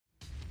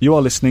You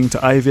are listening to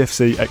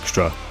AVFC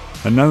Extra,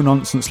 a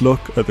no-nonsense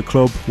look at the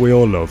club we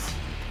all love.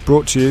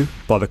 Brought to you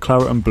by the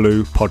Claret and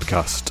Blue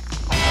podcast.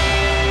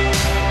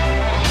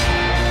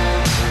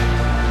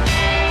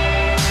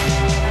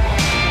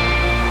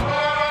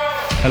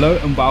 Hello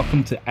and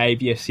welcome to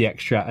AVFC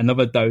Extra,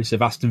 another dose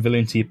of Aston Villa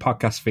into your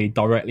podcast feed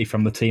directly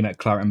from the team at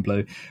Claret and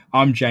Blue.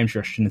 I'm James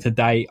Rushton and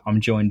today I'm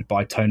joined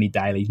by Tony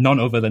Daley, none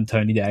other than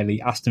Tony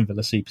Daley, Aston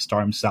Villa superstar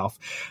himself,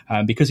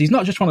 because he's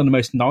not just one of the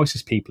most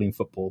nicest people in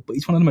football, but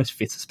he's one of the most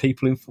fittest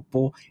people in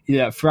football.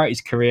 Throughout his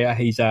career,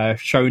 he's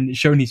shown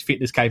his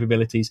fitness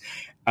capabilities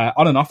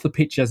on and off the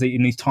pitch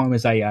in his time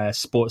as a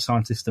sports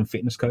scientist and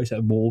fitness coach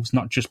at Wolves,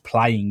 not just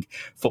playing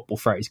football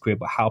throughout his career,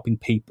 but helping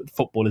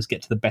footballers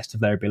get to the best of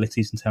their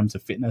abilities in terms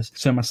of fitness.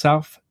 So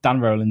myself,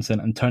 Dan Rowlandson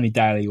and Tony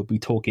Daley will be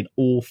talking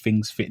all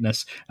things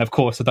fitness. Of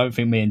course, I don't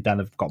think me and Dan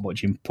have got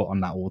much input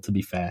on that all, to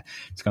be fair.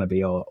 It's going to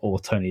be all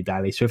Tony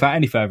Daley. So without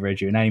any further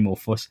ado and any more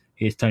fuss,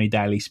 here's Tony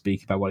Daley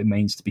speaking about what it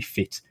means to be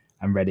fit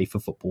and ready for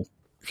football.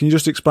 Can you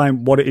just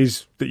explain what it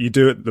is that you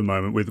do at the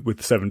moment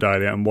with Seven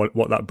Daley and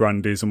what that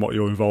brand is and what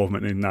your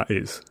involvement in that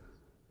is?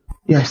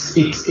 Yes,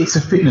 it's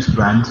a fitness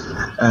brand.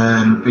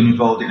 Been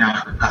involved in it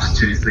for the past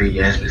 2 to 3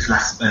 years, but it's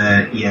last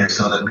year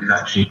so that we've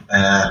actually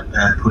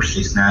pushed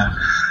this now.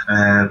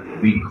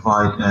 We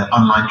provide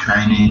online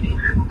training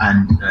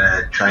and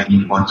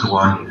training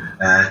one-to-one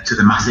to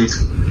the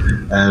masses.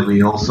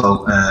 We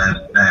also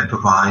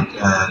provide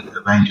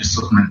a range of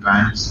supplement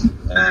brands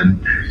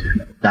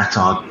that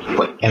are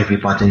for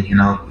everybody,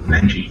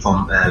 ranging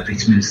from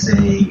vitamin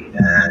C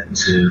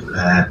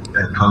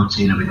to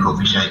protein and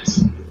recovery shakes.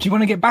 Do you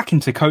want to get back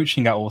into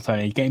coaching at all,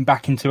 Tony? Getting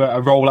back into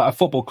a role at a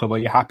football club? Are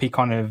you happy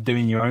kind of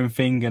doing your own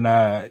thing and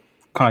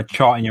kind of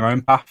charting your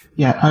own path?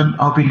 Yeah,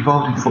 I've been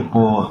involved in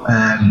football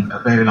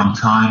a very long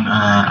time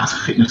as a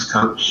fitness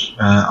coach.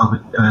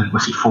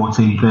 Was it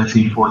 14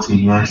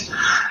 years?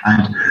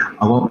 And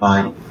I won't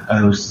lie,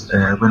 I was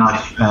when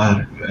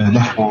I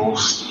left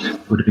Wolves,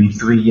 it would have been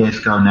 3 years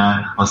ago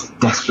now. I was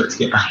desperate to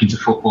get back into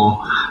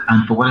football,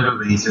 and for whatever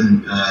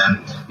reason,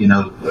 it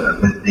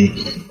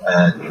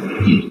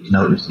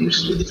was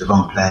the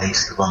wrong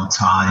place, the wrong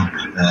time.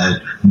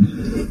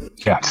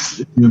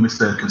 Numerous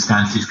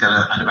circumstances,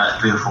 and about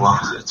 3 or 4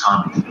 offers at the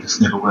time, it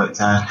just never worked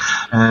out.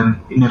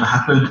 It never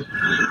happened,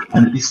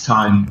 and at this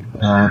time,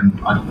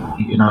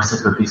 I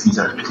set up a business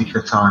at a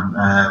particular time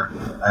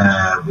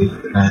with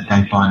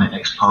Dave Barnett,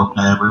 ex-Pole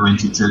player. We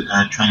went into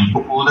training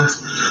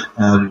footballers,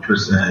 which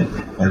was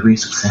really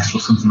successful,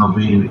 something I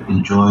really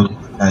enjoyed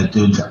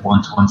doing that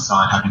one-to-one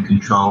side, having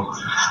control,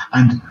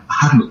 and I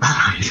haven't looked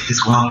back at it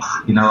as well.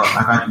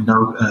 I've had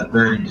no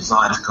burning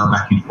desire to go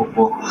back in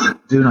football.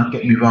 Do not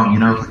get me wrong,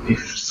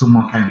 if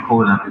someone came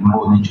calling, I'd be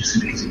more than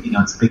interested because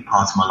it's a big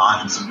part of my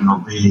life and something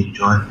I really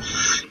enjoy.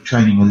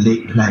 Training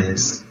elite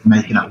players,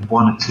 making that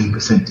 1 or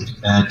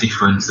 2%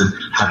 difference, and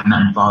having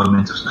that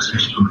environment,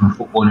 especially from a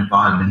football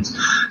environment,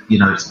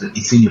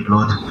 it's in your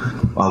blood.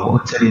 Well,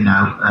 what I'll tell you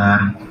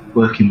now,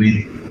 working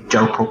with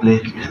Joe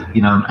Public,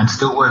 and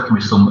still working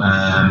with some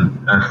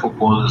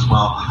footballers as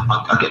well.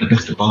 I get the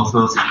best of both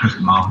worlds at the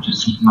present moment.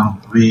 It's something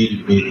I'm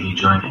really, really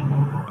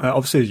enjoying.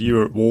 Obviously, you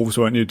were at Wolves,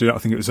 weren't you? I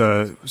think it was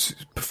a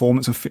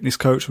performance and fitness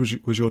coach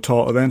was your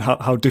title then.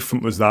 How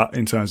different was that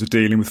in terms of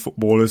dealing with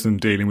footballers and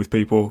dealing with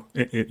people?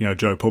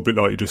 Joe Public,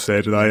 like you just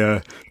said, are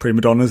they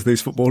prima donnas,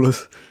 these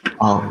footballers?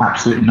 Oh,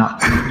 absolutely not.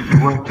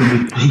 Working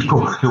with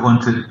people who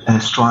want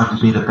to strive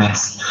to be the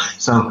best.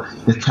 So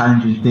the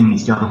challenging thing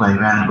is the other way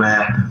around,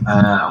 where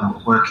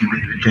I'm working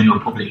with the general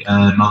public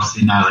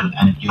mostly now,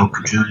 and you're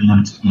cajoling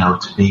them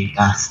to be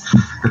that.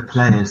 The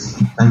players,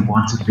 they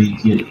want to be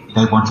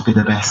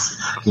the best.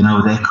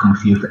 They're coming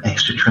for you for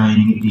extra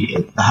training.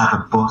 They have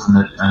a buzz and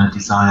a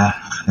desire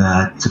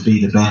to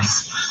be the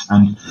best.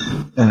 And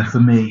for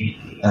me,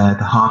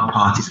 the hard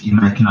part is you're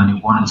making only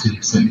 1 or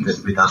 2%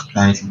 with those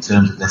players in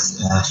terms of their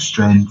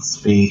strength,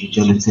 speed,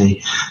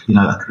 agility.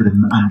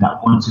 That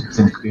 1 or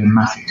 2% could be a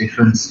massive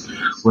difference.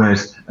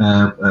 Whereas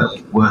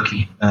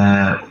working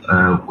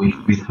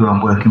with who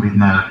I'm working with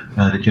now,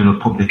 the general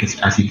public,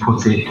 as he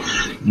put it,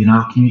 you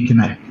can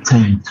make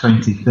 10,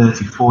 20,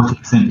 30,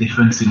 40%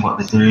 difference in what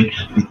they're doing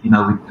with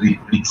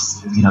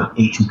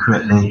eating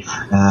correctly,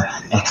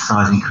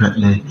 exercising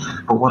correctly.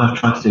 But what I've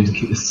tried to do is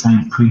keep the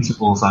same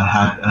principles I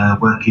had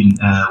working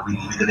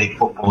with the league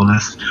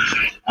footballers,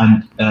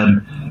 and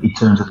in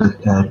terms of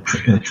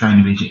the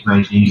training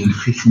regimes and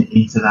fitting it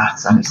into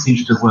that, and it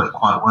seems to work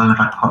quite well. I've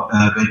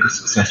had very good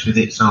success with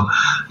it, so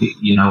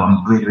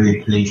I'm really,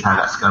 really pleased how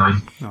that's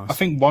going. Nice. I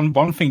think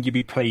one thing you'd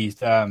be pleased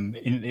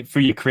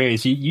through your career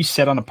is you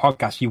said on a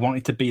podcast you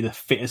wanted to be the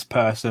fittest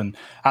person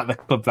at the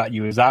club that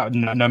you was at,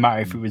 no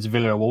matter if it was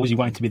Villa or Wolves. You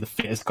wanted to be the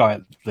fittest guy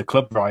at the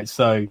club, right?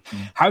 So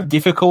how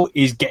difficult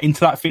is getting to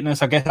that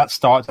fitness? I guess that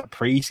starts at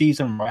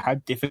pre-season, right? How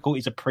difficult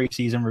is a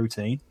pre-season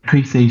routine?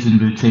 Pre-season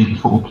routine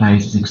for football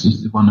players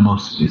is one of the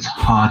most. It's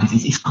hard.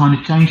 It's kind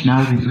of changed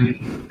now.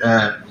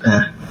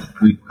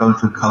 We're going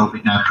through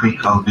COVID now,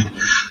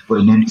 pre-COVID, but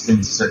in any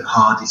sense, the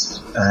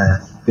hardest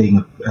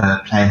thing a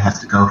player has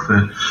to go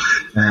through.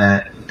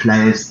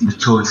 Players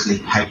notoriously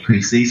hate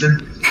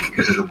pre-season.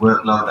 because of the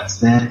workload that's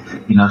there.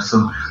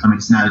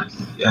 It's now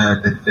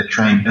they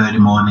train early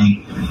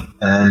morning,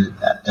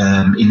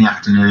 in the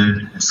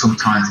afternoon, and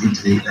sometimes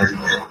into the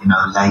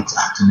late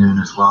afternoon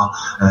as well,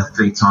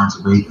 3 times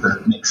a week for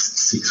the next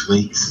 6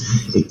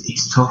 weeks.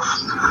 It's tough,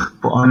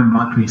 but I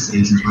remember my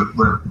pre-seasons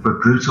were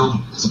brutal,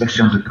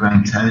 especially under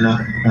Graham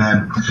Taylor.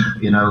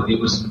 It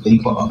was.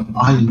 But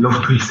I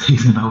love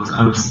pre-season. I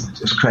was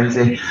just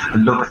crazy. I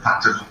love the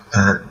fact of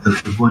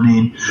the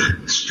running,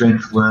 the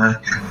strength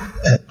work.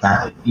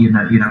 That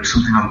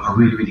something I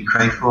really, really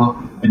crave for.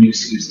 And it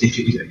was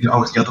difficult. I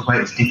was the other way.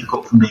 It's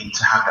difficult for me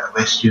to have that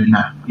rest during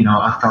that.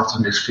 I felt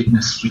under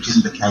fitness, which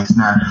isn't the case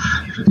now.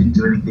 If I didn't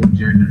do anything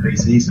during the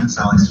pre-season,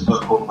 so I used to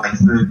work all the way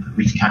through,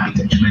 which can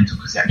be detrimental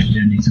because they actually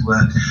do need to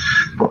work.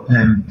 But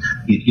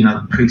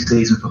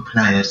pre-season for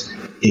players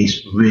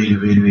is really,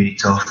 really, really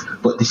tough.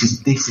 But this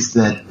is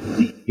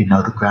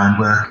the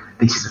groundwork.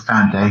 This is the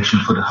foundation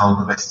for the whole of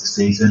the rest of the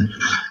season.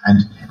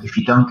 And if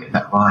you don't get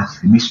that right,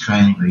 if you miss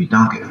training or you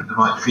don't get the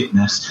right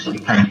fitness, you're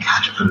playing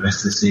catch up for the rest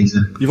of the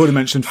season. You've already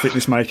mentioned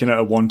fitness making it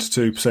a 1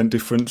 to 2%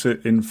 difference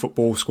in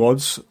football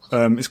squads.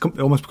 It's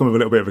almost become a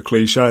little bit of a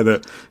cliche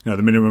that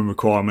the minimum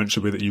requirement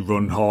should be that you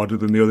run harder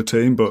than the other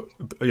team, but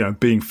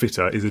being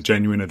fitter is a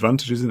genuine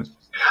advantage, isn't it?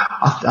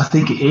 I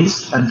think it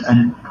is,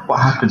 and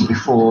what happens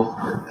before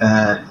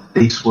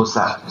this was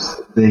that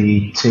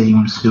the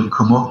teams who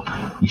come up,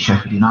 your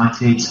Sheffield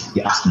United,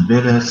 your Aston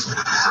Villas,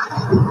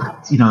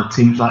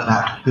 teams like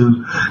that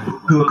who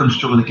are going to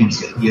struggle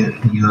against your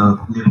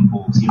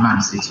Liverpools, your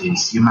Man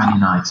Cities, your Man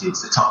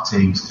Uniteds, the top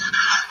teams.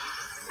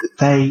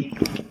 They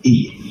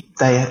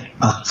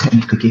are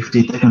technically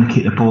gifted. They're going to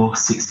kick the ball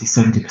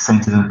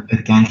 60-70% of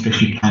the game,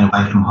 especially playing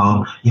away from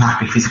home. You have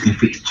to be physically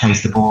fit to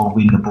chase the ball,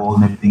 win the ball,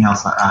 and everything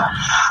else like that.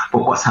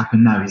 But what's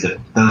happened now is that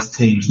those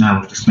teams now,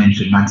 I've just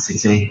mentioned, Man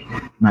City,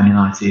 Man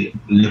United,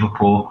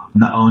 Liverpool,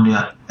 not only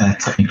are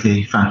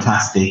technically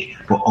fantastic,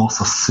 but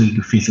also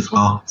super fit as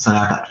well. So they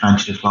have that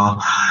advantage as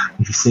well.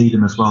 If you see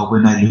them as well,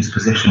 when they lose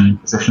possession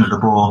of the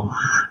ball,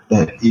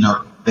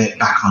 they're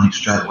back on it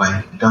straight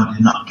away. They do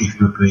not give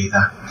you a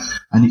breather.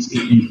 And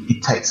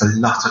it takes a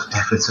lot of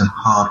effort and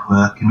hard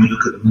work. And we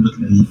look at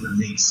the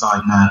league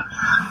side now,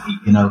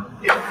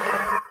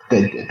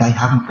 they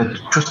haven't.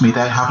 Trust me,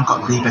 they haven't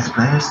got the best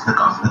players. They've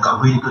got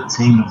a really good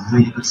team, a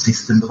really good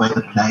system, the way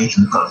they play,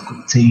 and they've got a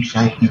good team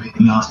shape and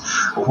everything else.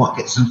 But what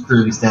gets them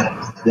through is their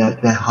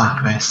high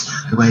press,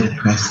 the way they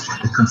press,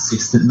 they're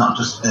consistent, not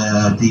just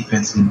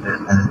defensively,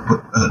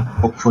 but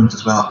up front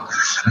as well.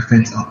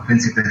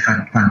 Offensively,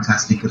 they're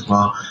fantastic as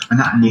well, and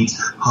that needs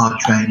hard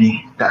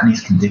training. That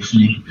needs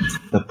conditioning.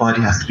 The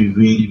body has to be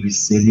really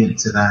resilient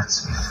to that.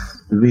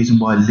 The reason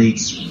why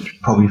Leeds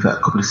probably for a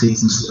couple of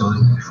seasons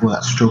before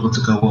that struggled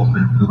to go up,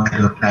 and the way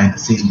they were playing the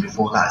season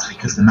before that is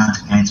because the amount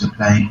of games they're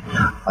playing.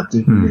 I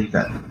do believe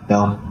that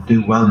they'll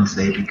do well in this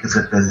league because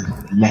of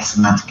the less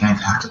amount of games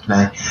they have to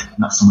play,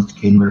 not so much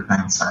keen with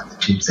playing Saturday,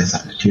 Tuesday.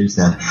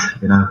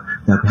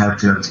 They'll be able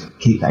to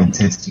keep that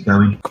intensity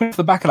going. Coming off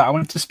the back of that, I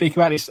wanted to speak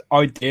about this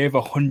idea of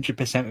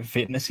 100%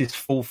 fitness is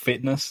full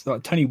fitness.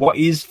 Like, Tony, what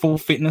is full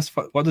fitness?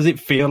 What does it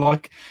feel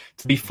like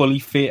to be fully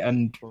fit?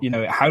 And,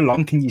 how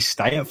long can you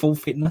stay at full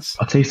fitness?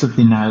 I'll tell you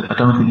something now. I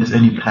don't think there's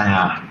any player,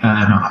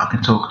 I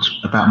can talk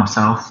about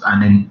myself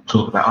and then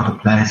talk about other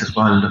players as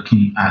well,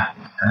 looking at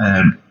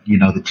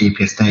the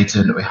GPS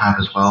data that we have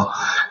as well.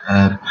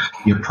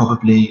 You're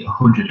probably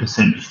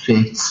 100%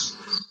 fit,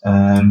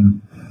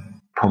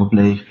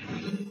 probably,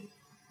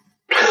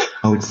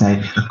 I would say,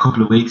 a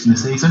couple of weeks in the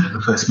season. I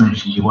first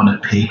mentioned you want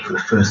to peak for the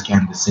first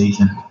game of the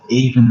season.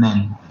 Even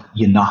then,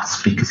 you're not,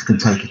 because it can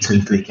take you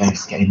 2-3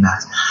 games to get in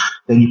that.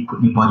 Then you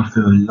put your body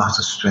through a lot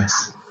of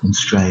stress and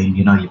strain.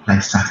 You play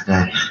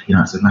Saturday,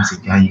 it's a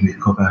massive game, you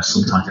recover,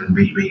 sometimes it's a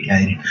midweek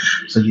game.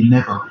 So you're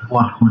never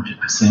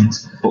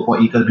 100%. But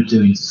what you've got to be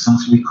doing is, as long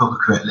as you recover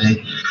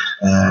correctly,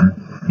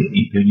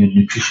 your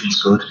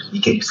nutrition's good, you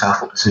get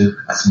yourself up to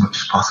as much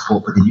as possible,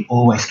 but then you're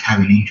always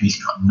carrying injuries.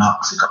 You've got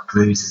knocks, you've got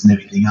bruises and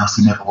everything else.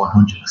 You're never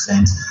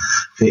 100%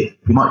 fit.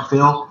 You might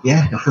feel,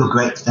 you'll feel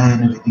great today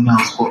and everything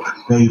else, but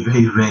very,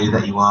 very rarely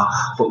that you are.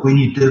 But when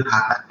you do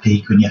have that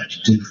peak, when you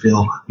actually do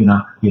feel,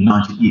 you're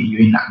 90,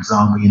 you're in that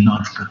zone where you're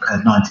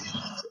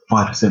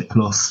 95%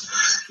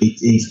 plus,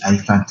 it is a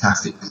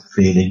fantastic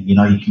feeling.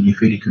 You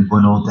feel you can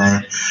run all day.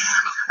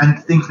 And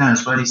the thing now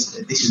as well is,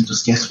 this isn't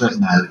just guesswork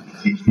now.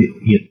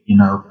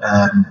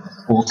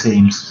 All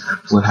teams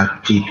will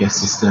have GPS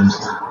systems,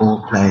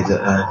 all players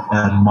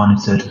are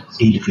monitored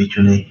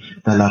individually.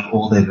 They'll have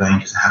all their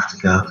ranges that have to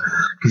go.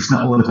 Because it's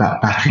not all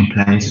about battering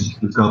players.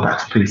 We go back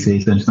to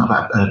pre-season. It's not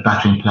about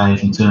battering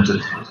players in terms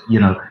of,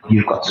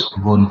 you've got to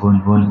run.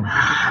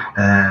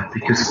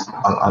 Because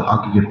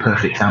I'll give you a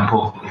perfect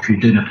example. If you're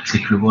doing a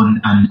particular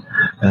run and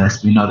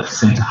we know that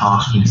centre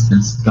halves, for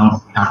instance,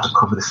 don't have to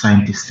cover the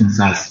same distance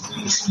as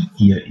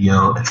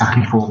your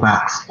attacking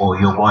fullbacks or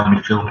your wide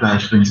midfield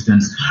players, for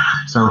instance.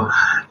 So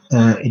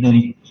in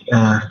any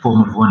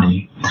form of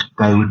running,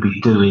 they would be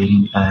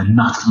doing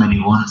not as many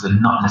runs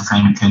and not in the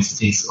same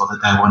intensities, or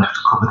that they won't have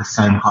to cover the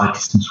same high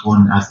distance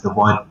run as the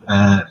wide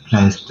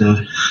players do,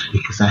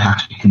 because they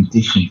have to be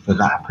conditioned for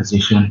that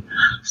position.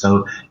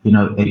 So,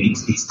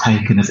 it's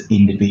taken as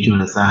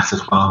individual as that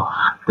as well.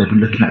 They've been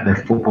looking at their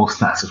football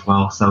stats as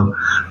well. So,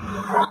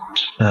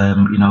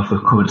 for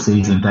the current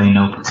season, they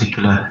know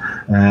particular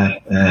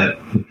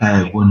the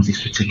player runs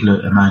this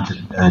particular amount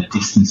of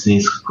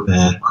distances,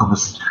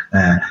 covers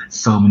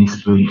so many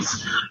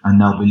sprints, and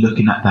they'll be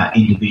looking at that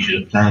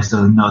individual player,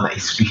 so they know that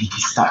his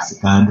stats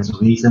are down. There's a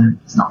reason.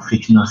 It's not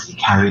fit enough. He's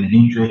carrying an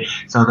injury,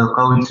 so they'll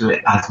go into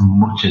it as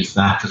much as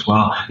that as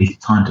well. It's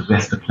time to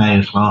rest the player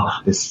as well.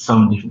 There's so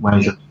many different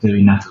ways of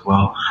doing that as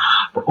well,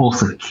 but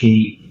also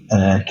key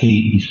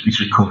is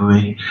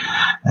recovery.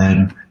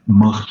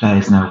 Most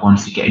players now,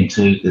 once you get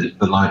into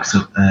the likes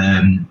of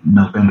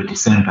November,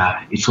 December,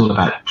 it's all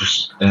about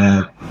just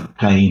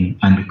playing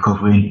and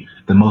recovering.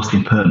 The most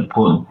important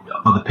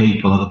other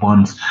people are the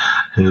ones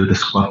who are the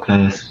squad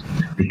players,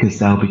 because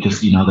they'll be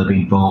just, they'll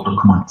be involved and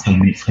come on 10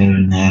 minutes here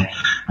and there.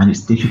 And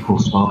it's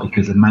difficult as well,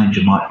 because the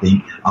manager might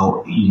think,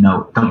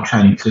 don't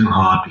train him too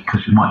hard,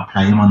 because we might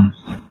play him on,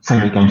 say,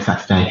 a game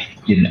Saturday,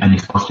 and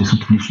he's supposed to do some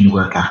conditioning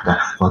work after.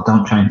 Well,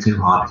 don't train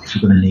too hard, because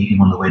we're going to need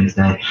him on the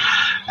Wednesday.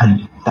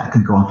 And that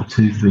can go on for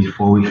 2, 3,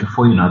 4 weeks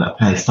before you know that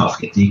player starts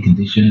to get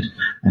deconditioned.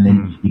 And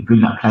then you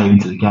bring that player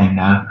into the game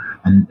now,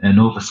 and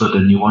all of a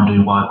sudden you're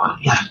wondering why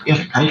he hasn't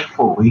played for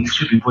 4 weeks,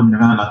 should be running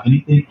around like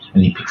anything,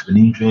 and he picks up an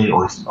injury,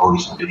 or he's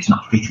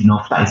not fit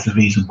enough. That is the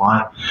reason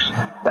why.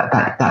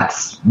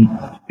 That's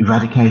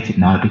eradicated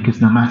now,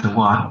 because no matter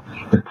what,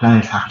 the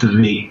players have to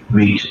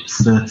reach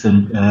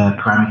certain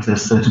parameters,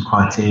 certain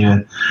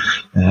criteria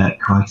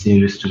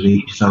to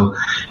reach. So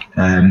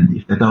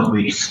if they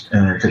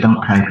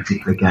don't play a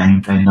particular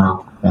game, they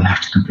know they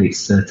have to complete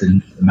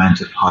certain amount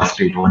of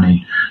high-speed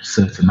running,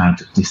 certain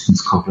amount of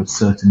distance covered,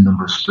 certain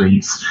number of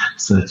sprints,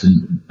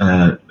 certain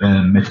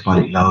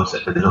metabolic loads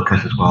that they look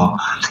at as well,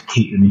 to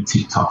keep them in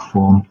tip-top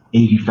form.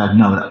 Even if they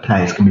know that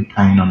players can be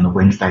playing on the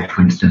Wednesday,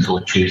 for instance,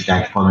 or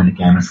Tuesday following the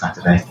game on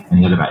Saturday, and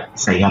he had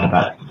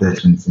about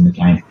 30 minutes in the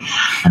game,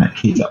 and that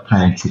kid's up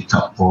playing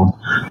tip-top form.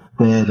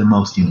 They're the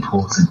most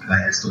important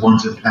players. The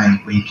ones who are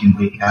playing week in,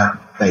 week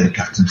out, they look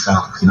after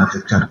themselves. If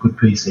they've had a good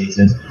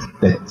pre-season,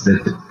 they're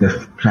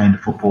playing the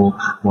football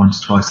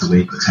once, twice a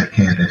week, but take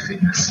care of their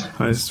fitness.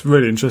 It's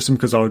really interesting,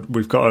 because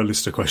we've got a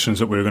list of questions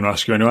that we were going to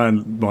ask you anyway,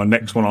 and my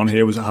next one on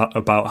here was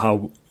about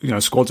how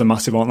squads are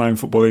massive, aren't they, in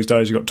football these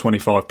days? You've got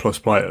 25 plus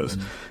players.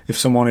 If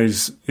someone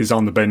is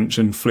on the bench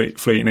and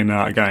fleeting in and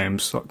out of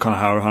games, like kind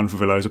of Harrow for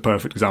Villa is a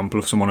perfect example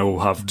of someone who will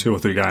have 2 or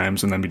 3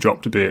 games and then be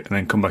dropped a bit and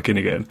then come back in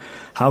again.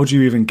 How do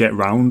you even get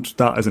round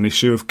that as an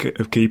issue of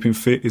keeping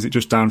fit? Is it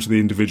just down to the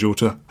individual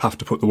to have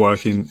to put the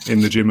work in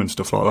the gym and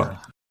stuff like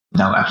that?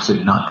 No,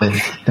 absolutely not.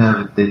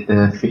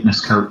 The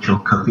fitness coach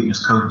or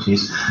fitness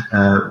coaches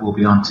will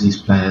be on to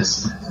these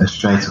players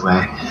straight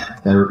away.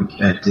 They will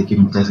be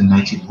given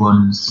designated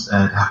runs they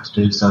have to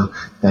do. So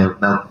they'll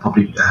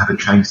probably have a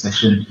training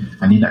session,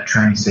 and in that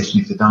training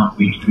session, if they don't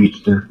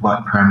reach the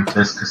right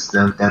parameters, because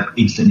they'll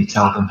instantly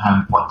tell them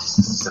what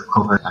distances they've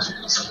covered, as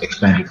we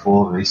explained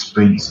before, the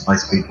sprints,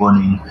 high-speed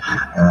running,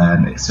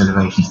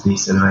 accelerations,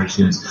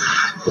 decelerations.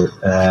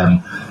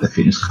 The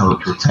fitness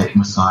coach will take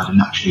them aside and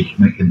actually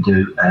make them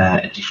do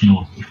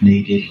additional if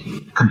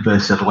needed.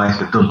 Conversely, otherwise,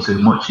 if they've done too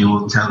much, you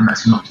will tell them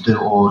that's enough to do,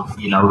 or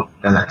they'll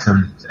tell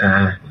them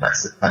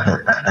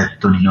that they've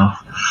done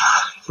enough.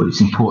 But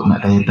it's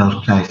important that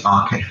those players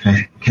are kept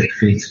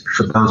fit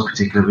for those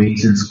particular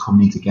reasons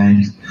coming into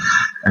games.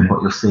 And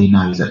what you'll see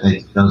now is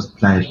that those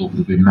players will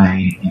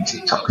remain in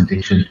tip-top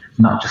condition,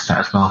 not just that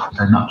as well,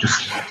 not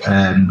just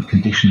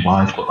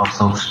condition-wise, but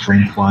also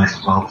strength-wise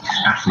as well, which is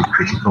absolutely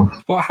critical.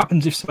 What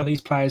happens if some of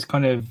these players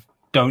kind of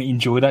don't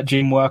enjoy that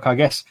gym work? I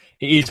guess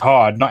it is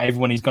hard. Not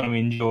everyone is going to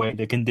enjoy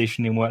the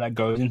conditioning work that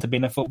goes into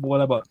being a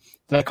footballer, but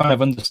they kind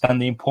of understand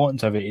the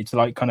importance of it. It's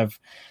like kind of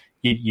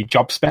your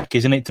job spec,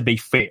 isn't it, to be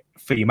fit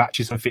for your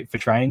matches and fit for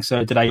training?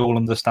 So do they all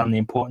understand the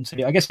importance of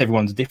it? I guess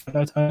everyone's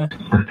different, though.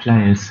 The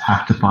players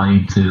have to buy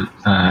into,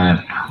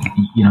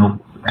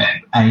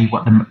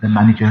 what the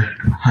manager,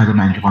 how the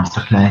manager wants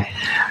to play.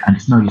 And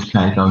it's no use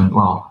player going,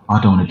 well,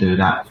 I don't want to do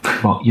that.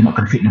 But you're not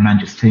going to fit in the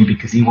manager's team,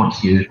 because he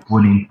wants you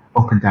running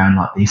up and down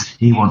like this.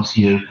 He wants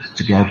you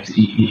to be able to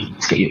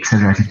get your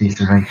accelerated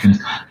decelerations,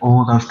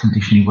 all those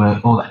conditioning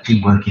work, all that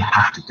gym work. You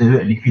have to do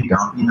it, and if you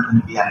don't, you're not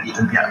going to be out.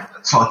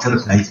 So I tell the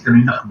players, you're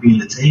not going to be in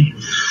the team.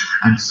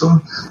 And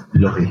some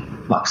love it,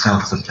 like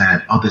self as a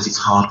player. Others, it's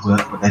hard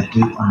work, but they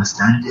do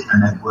understand it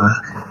and they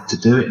work to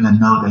do it, and they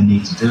know they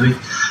need to do it.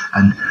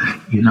 And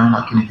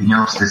like anything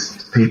else,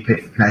 there's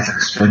players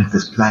have strength.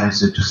 There's players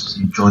who just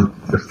enjoy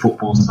the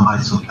football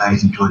side. Some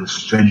players enjoy the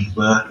strength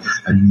work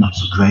and not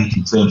so great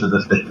in terms of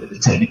the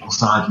technical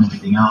side and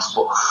everything else.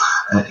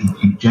 But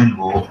in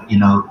general,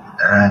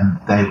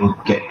 they will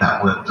get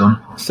that work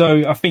done.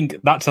 So I think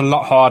that's a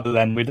lot harder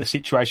then with the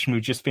situation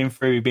we've just been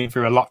through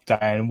a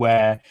lockdown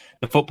where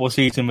the football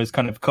season was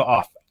kind of cut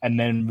off and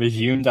then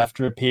resumed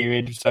after a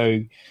period.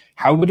 So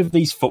how would have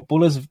these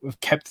footballers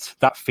have kept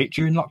that fit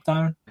during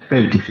lockdown?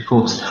 Very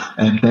difficult.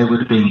 They would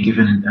have been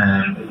given,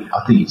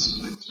 I think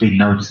it's been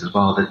noticed as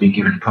well, they've been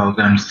given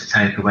programs to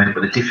take away.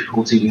 But the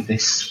difficulty with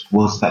this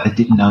was that they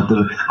didn't know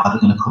are they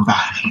going to come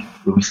back.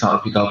 When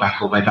we go back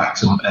all the way back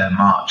to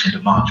March, end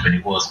of March when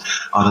it was,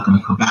 are they going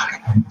to come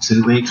back in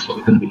 2 weeks? What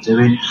we're going to be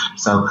doing?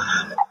 So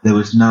there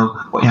was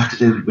what you have to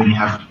do when you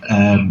have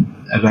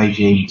a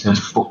regime in terms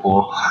of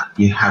football,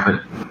 you have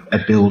a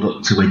build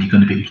up to when you're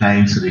going to be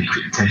playing, so the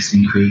test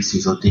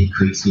increases or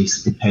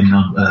decreases depending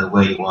on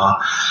where you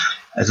are.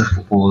 As a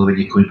footballer, when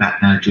you're coming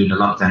back now during the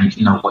lockdown,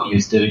 you know what you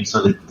was doing.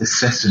 So the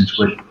sessions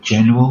were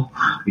general.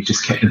 We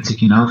just kept them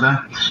ticking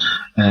over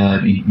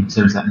in terms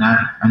of that now,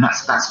 and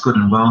that's good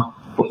and well.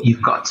 But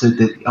you've got to,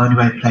 the only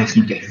way players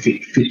can get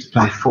fit to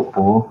play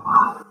football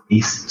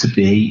is to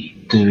be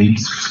doing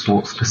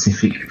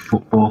sport-specific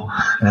football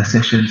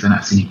sessions, and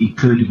that's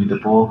including with the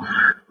ball.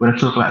 When I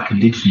talk about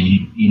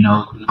conditioning,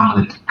 gone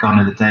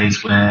are the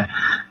days where,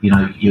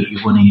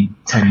 you're running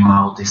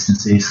 10-mile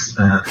distances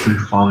through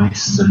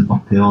forests and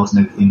up hills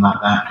and everything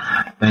like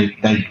that.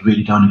 They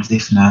really don't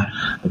exist now.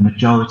 The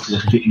majority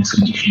of the fitness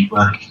conditioning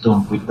work is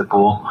done with the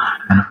ball,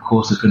 and of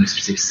course there's going to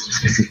be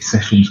specific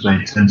sessions where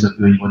in terms of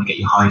when you want to get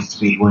your high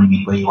speed running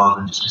in, where you are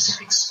going to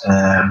specific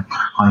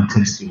high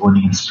intensity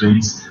running and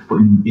sprints. But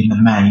in the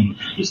main,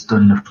 it's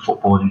done in a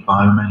football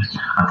environment,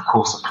 and of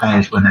course the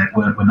players were not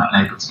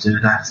able to do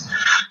that.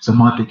 So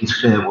my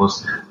biggest fear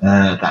was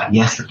that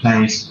yes, the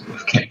players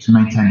have kept to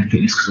maintain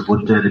fitness because they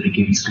would do, they'd be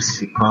given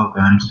specific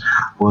programs,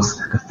 was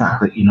the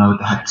fact that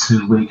they had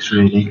 2 weeks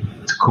really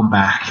to come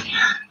back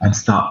and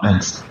start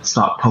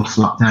post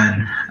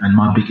lockdown. And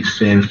my biggest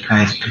fear was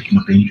players picking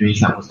up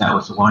injuries. That was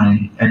the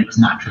one, and it was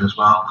natural as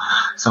well.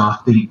 So I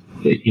think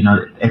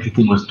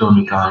everything was done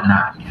regarding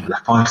that. The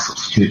 5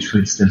 substitutes, for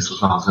instance,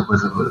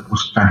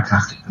 was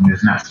fantastic for me. It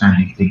was an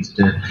outstanding thing to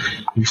do.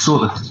 You saw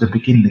the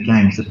beginning of the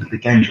games. The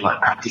games were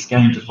like practice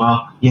games as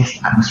well. Yes,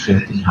 the atmosphere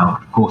didn't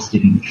help, of course it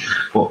didn't.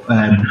 But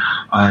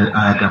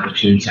I had the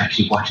opportunity to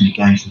actually watching the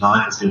games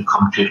live. I was doing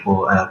commentary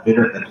for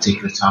Villa at that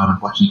particular time,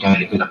 and watching the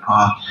game at Villa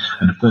Park.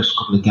 And the first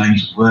couple of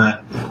games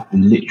were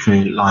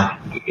literally like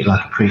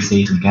a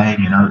pre-season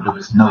game. There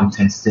was no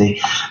intensity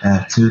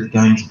to the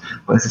games.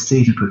 But as the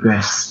season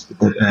progressed,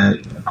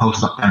 the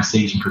post-lockdown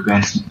season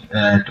progressed,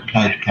 the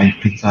players became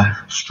fitter,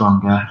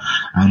 stronger,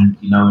 and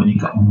it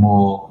got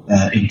more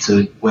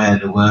into where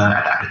they were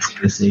at that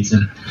particular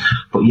season.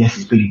 But yes,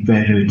 it's been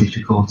very, very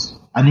difficult.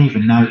 And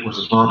even now it was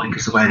as well,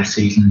 because the way the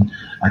season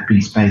had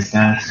been spaced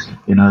out,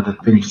 they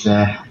finished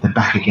there, they're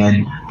back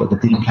again, but they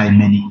didn't play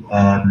many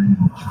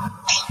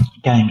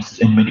games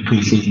and many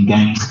pre-season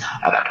games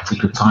at that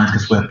particular time,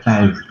 because where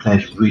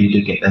players really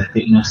do get their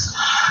fitness.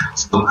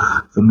 So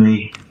for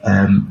me,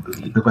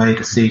 the way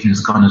the season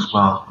has gone as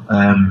well,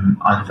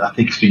 I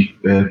think it's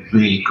been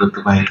really good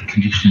the way the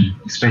condition,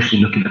 especially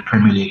looking at the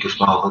Premier League as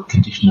well, the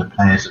condition the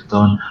players have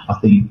done. I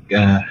think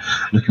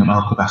looking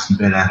at Aston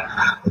Villa,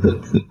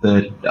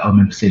 I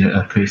remember seeing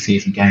a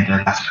pre-season game,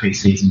 their last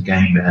pre-season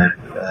game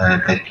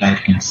they played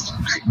against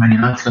Man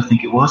United, I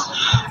think it was,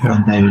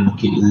 and they were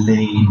looking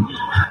lean,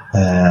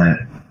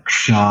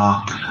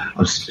 sharp. I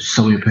was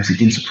so impressed. It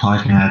didn't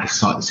surprise me how the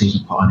start of the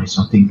season put on it.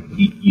 So I think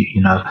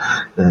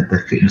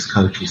the fitness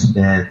coaches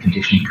there, the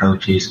conditioning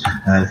coaches,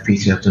 the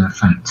physio have done a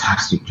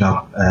fantastic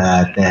job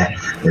there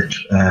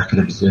for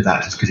them to do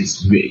that. Just because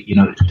it's really,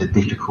 the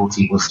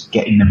difficulty was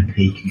getting them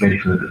peaking ready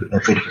for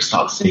the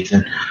start of the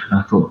season. And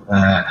I thought,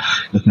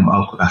 looking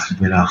at Aston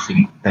Villa, I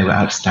think they were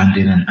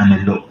outstanding, and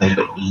they looked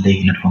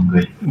lean and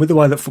hungry. With the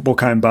way that football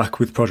came back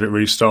with Project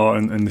Restart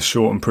and the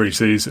shortened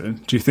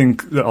pre-season, do you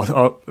think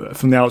that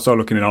from the outside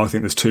looking in, I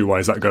think there's 2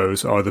 ways that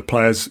goes. Either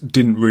players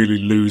didn't really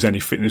lose any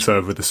fitness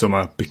over the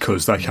summer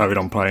because they carried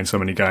on playing so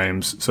many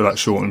games, so that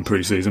shortened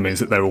pre-season means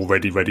that they're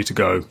already ready to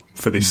go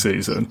for this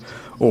season,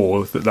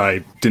 or that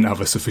they didn't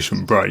have a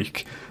sufficient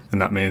break,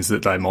 and that means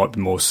that they might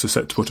be more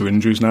susceptible to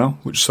injuries now.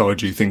 Which side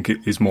do you think it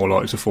is more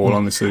likely to fall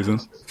on this season?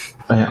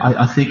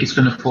 I think it's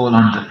going to fall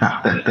on the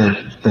fact that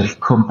they've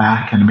come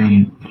back, and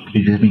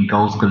there's been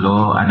goals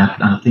galore, and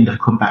I think they've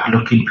come back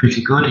looking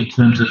pretty good in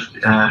terms of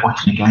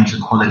watching the games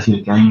and quality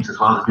of games as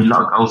well. There's been a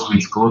lot of goals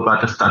being scored, but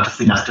I just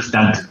think that's just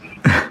down to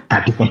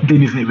that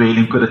defending, isn't it, really,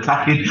 and good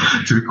attacking,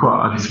 to be quite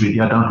honest with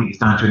you. I don't think it's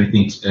down to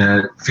anything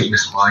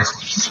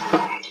fitness-wise.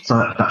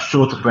 So that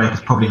shorter break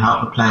has probably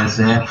helped the players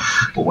there.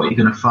 But what you're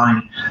going to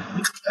find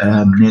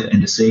near the end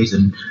of the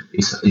season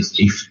is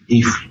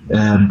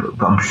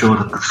but I'm sure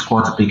that the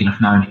squads are big enough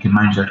now, and you can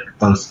manage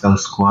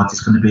those squads.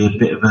 It's going to be a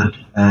bit of a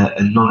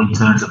lull in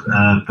terms of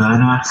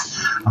burnout.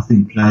 I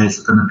think players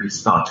are going to be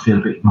starting to feel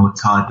a bit more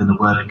tired than they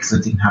were, because they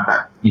didn't have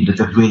that.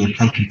 They've really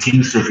played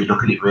continuously, if you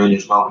look at it really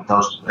as well, with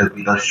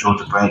those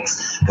shorter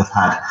breaks they've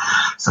had.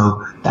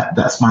 So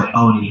that's my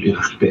only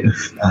bit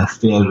of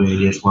fear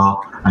really as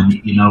well. And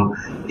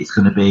it's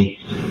going to be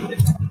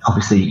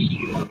obviously,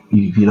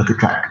 if you look at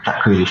Jack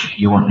Grealish,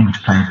 you want him to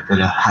play for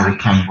Villa. Harry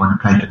Kane, you want him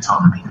to play for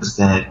Tottenham because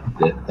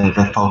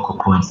they're focal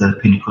points, they're the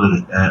pinnacle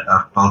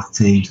of both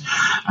teams.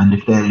 And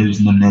if they're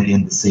losing them near the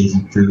end of the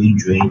season through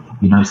injury,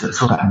 so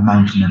it's all about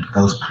managing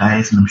those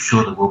players, and I'm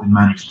sure they will be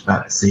managed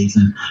throughout the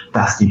season.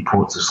 That's the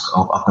importance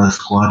of those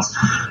squads.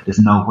 There's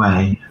no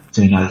way.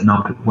 There's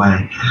no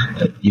way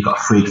you've got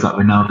freaks like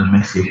Ronaldo and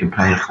Messi who can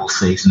play a full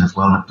season as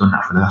well, and have done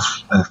that for the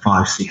last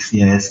 5-6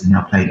 years, and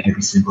they're playing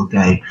every single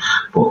game.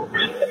 But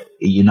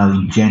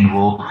in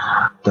general,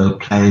 the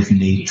players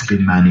need to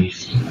be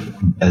managed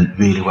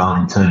really well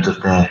in terms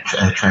of their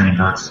training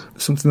loads.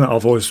 Something that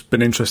I've always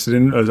been interested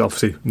in, as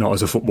obviously not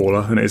as a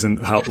footballer, and it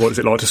isn't what is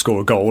it like to score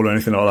a goal or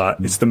anything like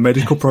that. It's the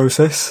medical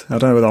process. I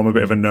don't know whether I'm a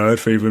bit of a nerd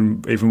for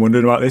even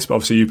wondering about this, but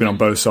obviously you've been on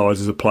both sides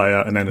as a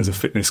player and then as a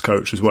fitness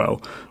coach as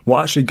well.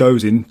 What actually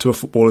goes into a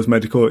footballer's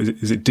medical?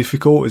 Is it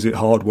difficult? Is it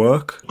hard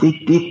work?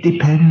 It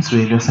depends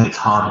really. I say it's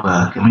hard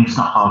work. I mean, it's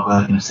not hard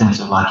work in the sense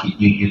of like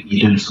you're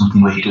doing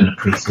something where you're doing a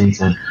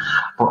pre-season,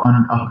 but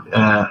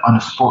on a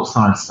sports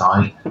science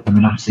side, I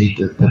mean, obviously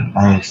the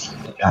players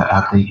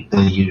have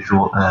the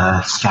usual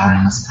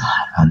scans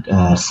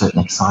and certain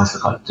exercises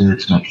they've got to do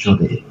to make sure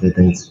that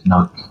there's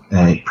no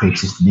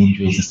pre-existing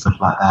injuries and stuff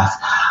like that.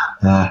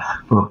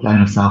 For a player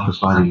myself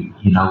as well, we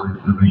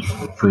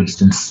for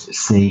instance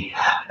see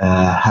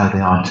how they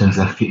are in terms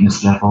of their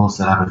fitness levels.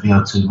 They'll have a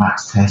VO2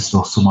 max test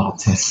or some other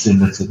test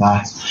similar to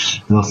that.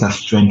 They also have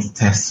strength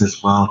tests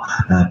as well,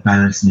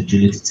 balance and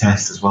agility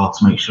tests as well,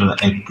 to make sure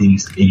that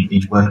everything's in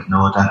working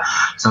order.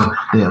 So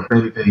they are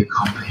very, very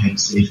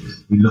comprehensive.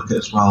 We look at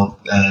as well.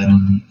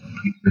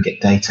 We get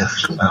data.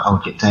 I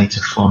would get data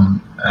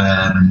from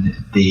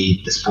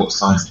the sports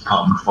science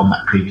department from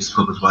that previous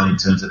club as well, in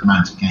terms of the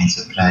amount of games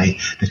they play,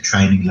 the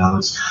training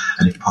loads,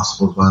 and if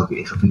possible as well,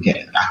 if we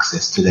get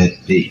access to their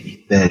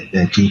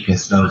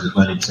GPS loads as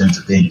well, in terms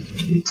of the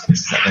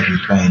intensities that they'll be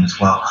playing as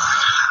well.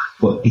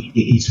 But it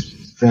is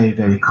very,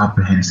 very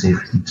comprehensive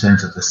in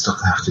terms of the stuff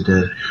they have to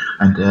do.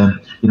 And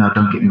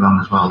don't get me wrong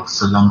as well.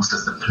 So long as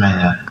the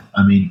player,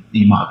 I mean,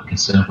 you might have a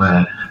concern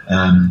where.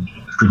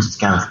 For instance,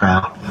 Gareth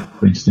Bale,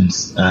 for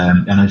instance, I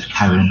know he's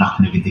carrying a knock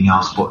and everything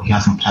else, but he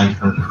hasn't played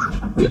for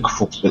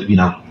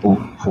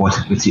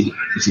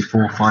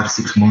 4, 5,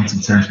 6 months in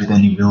terms of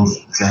any real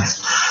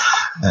zest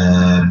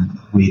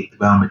with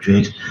Real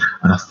Madrid,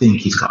 and I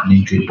think he's got an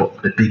injury.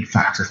 But the big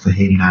factor for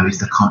him now is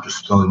they can't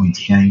just throw him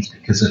into games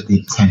because of the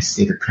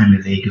intensity of the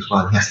Premier League as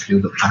well. He has to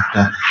be looked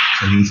after,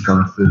 so he's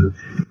going through.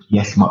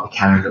 Yes, he might be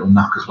carrying a little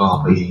knock as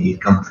well, but he's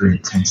going through an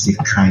intensive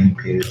training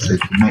period, so he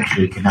can make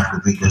sure he can have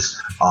the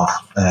rigours of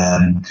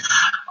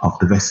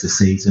the rest of the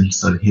season.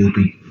 So you'll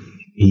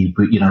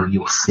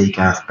see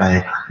Gareth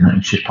Bale,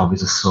 in Chicago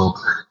as a sub,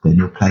 then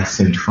he'll play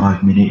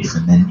 75 minutes,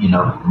 and then, he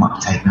might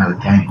be taken out of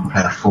the game and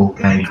play a full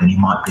game, and he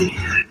might be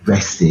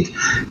rested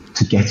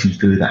to get him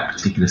through that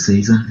particular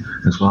season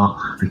as well,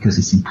 because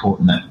it's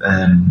important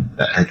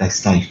that they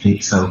stay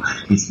fit. So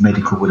his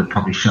medical would have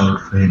probably showed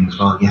for him as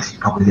well. Yes, he's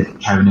probably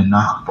carrying a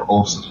knock, but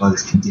also as well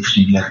his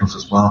conditioning levels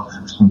as well.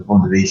 It's one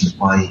of the reasons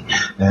why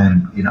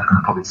you're not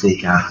going to probably see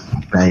Gareth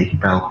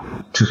Bale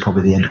to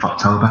probably the end of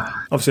October.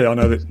 Obviously, I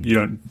know that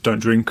you don't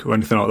drink or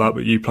anything like that,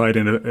 but you played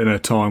in a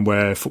time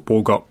where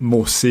football got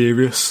more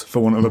serious,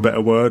 for want of a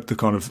better word.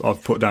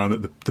 I've put down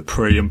that the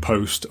pre and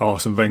post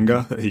Arsene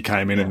Wenger, that he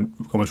came in and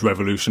almost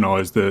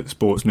revolutionised the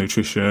sports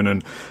nutrition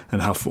and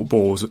how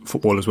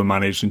footballers were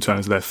managed in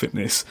terms of their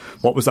fitness.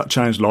 What was that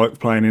change like,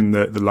 playing in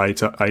the late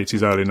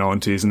 80s, early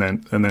 90s,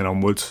 and then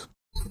onwards?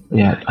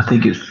 Yeah, I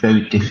think it's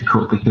very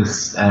difficult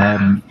because at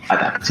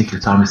that particular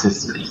time, it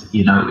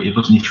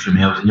wasn't easy for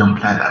me. I was a young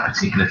player at that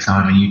particular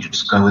time, and you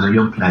just go with a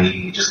young player.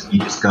 You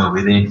just go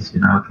with it.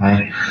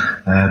 Okay.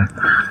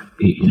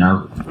 We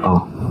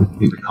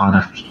kind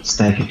of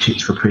steak and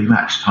chips for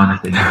pre-match kind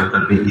of thing. We've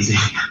got a bit easy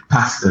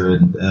pasta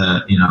and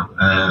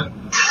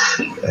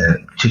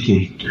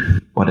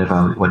chicken,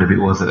 whatever it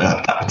was at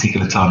that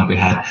particular time that we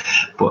had.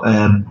 But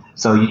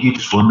so you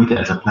just run with it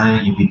as a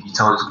player. You're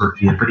told it's good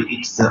for you, but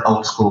it's the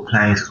old school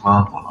players as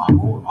well.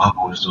 I've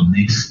always done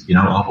this.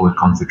 I've always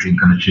gone for a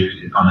drink on a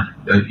Tuesday,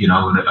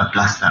 a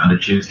blast out on a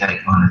Tuesday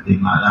kind of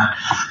thing like that.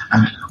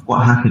 And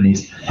what happened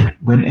is,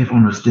 when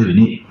everyone was doing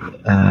it,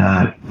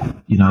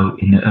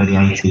 in the early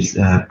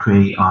 80s,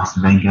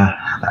 pre-Arsene Wenger,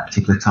 that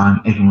particular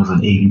time, everyone was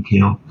on even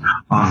keel.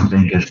 Arsene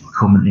Wenger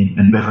coming in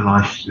and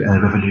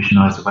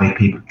revolutionised the way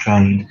people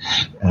trained,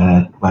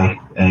 the way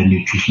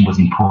nutrition was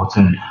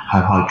important,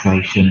 how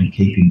hydration and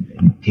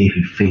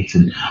keeping fit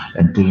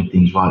and doing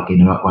things right,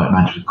 getting the right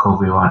amount of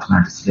recovery, right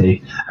amount of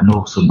sleep. And all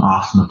of a sudden,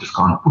 Arsenal just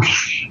gone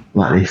whoosh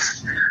like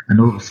this, and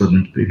all of a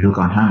sudden people are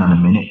going, hang on a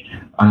minute,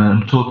 and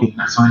I'm talking,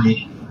 that's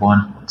only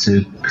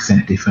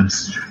 1-2%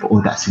 difference,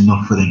 but that's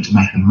enough for them to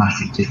make a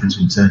massive difference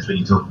in terms when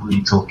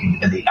you're talking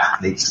elite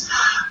athletes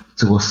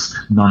to us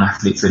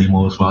non-athletes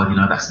anymore as well.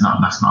 That's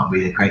not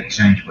really a great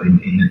change, but in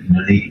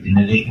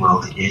the league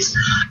world it is.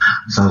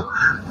 So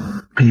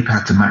people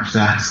had to match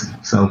that.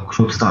 So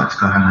clubs started to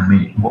go, hang on a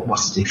minute,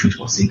 what's the difference?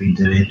 What's he been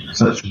doing?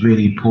 So it's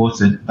really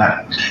important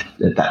that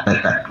the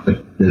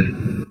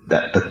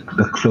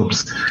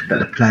clubs, that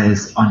the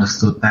players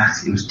understood that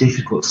it was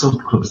difficult. Some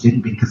clubs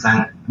didn't, because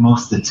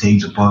most of the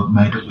teams were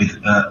made up with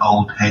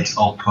old heads,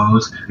 old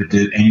pros who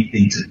do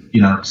anything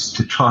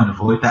to try and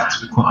avoid that.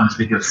 To be quite honest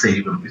with you, I've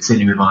seen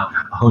it with my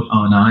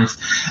own eyes,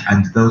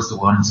 and those are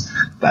the ones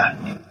that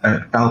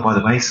fell by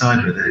the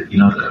wayside, whether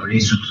the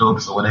Eastern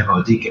clubs or whatever,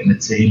 or did get in the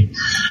team.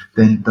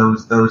 Then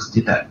those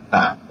did that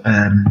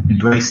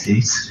embraced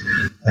it,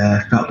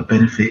 felt the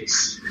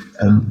benefits.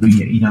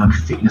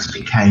 Fitness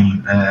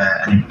became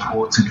an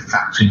important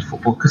factor in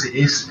football, because it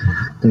is.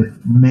 There are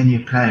many a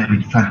player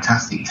with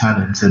fantastic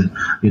talent, and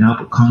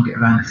but can't get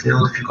around the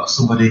field. If you've got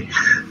somebody,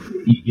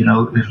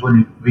 who's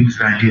running rings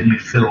around you in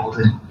midfield,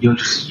 and you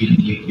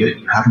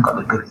haven't got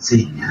the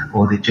ability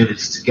or the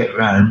agility to get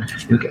around,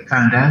 you'll get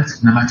found out,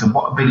 no matter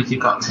what ability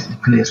you've got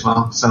technically as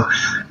well. So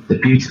the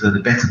beauty of the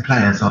better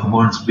players are the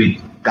ones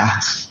with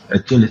that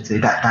agility,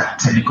 that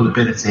technical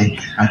ability,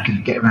 and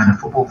can get around the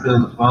football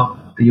field as well.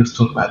 They used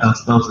to talk about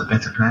those are the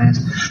better players,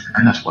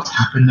 and that's what's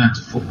happened now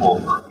to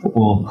football.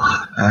 Football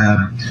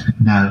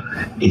now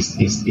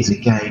is a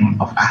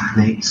game of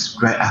athletes,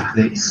 great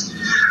athletes,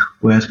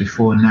 whereas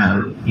before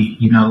now,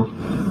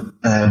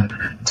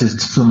 to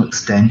some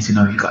extent,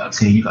 you've got a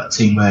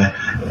team where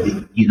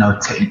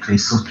technically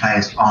some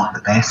players aren't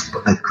the best,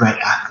 but they're great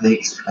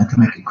athletes and can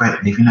make a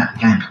great living at the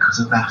game because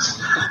of that,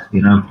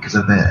 because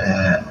of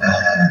their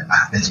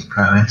athletic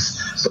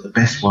prowess. But the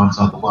best ones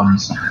are the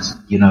ones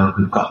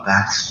who've got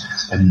that,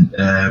 and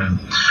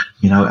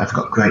have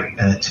got great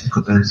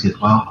technical ability as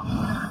well.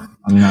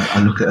 I mean, I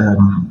look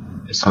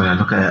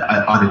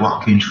at Ollie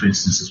Watkins, for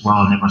instance, as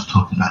well, and everyone's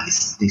talking about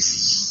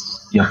this.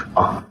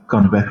 I've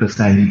gone to record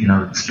saying,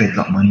 spent a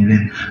lot of money in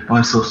him. But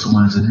I saw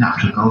someone as a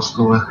natural goal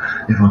scorer.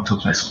 Everyone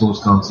talks about scores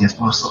goals, yes,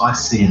 but I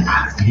see an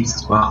athlete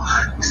as well.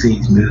 You see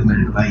his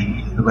movement,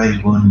 the way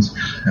he runs,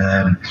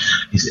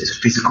 his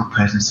physical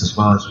presence as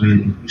well. He's a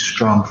really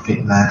strong,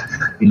 fit lad.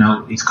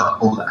 He's got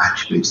all the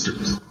attributes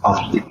of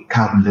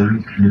Calvin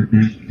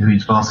Lewin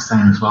as well, the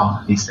same as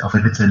well. He's of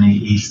Everton.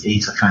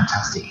 He's a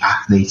fantastic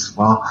athlete as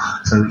well.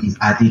 So he's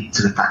added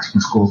to the fact he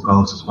can score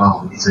goals as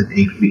well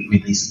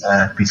with his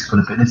physical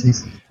abilities.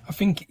 I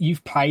think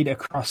you've played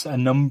across a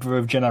number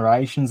of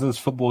generations as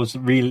football's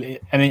really,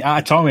 at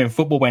a time when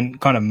football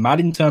went kind of mad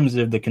in terms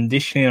of the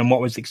conditioning and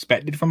what was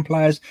expected from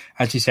players.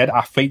 As you said,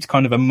 athletes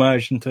kind of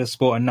emerged into the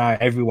sport, and now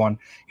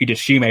you'd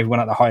assume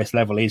everyone at the highest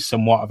level is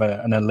somewhat of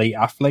an elite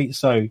athlete.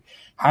 So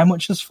how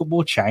much has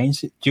football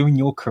changed during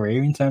your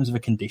career in terms of a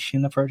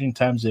conditioning approach, in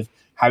terms of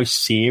how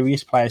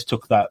serious players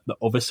took the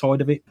other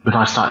side of it? When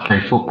I started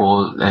playing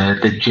football,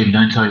 the gym, the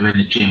only time we were in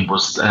the gym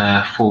was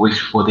 4 weeks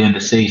before the end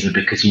of the season,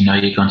 because you're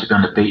going to be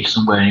on the beach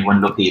somewhere and you want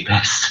to look at your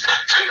best.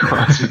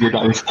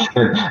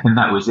 And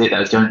that was it. That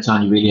was the only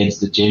time you really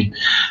entered the gym.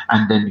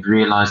 And then you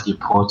realised the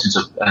importance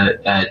of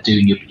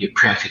doing your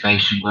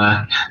pre-activation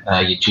work,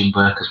 your gym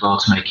work as well,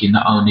 to make you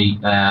not only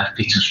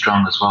fit and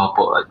strong as well,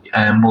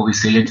 but more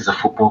resilient as a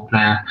football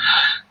player.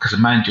 Because a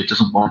manager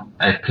doesn't want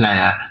a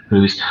player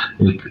who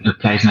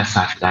plays on a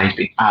Saturday, he's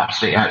been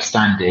absolutely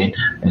outstanding,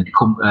 and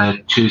come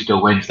Tuesday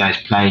or Wednesday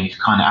he's playing, he's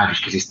kind of average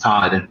because he's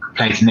tired, and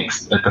plays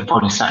the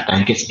following Saturday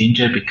and gets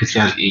injured because he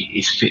has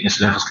his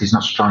fitness levels, because he's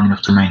not strong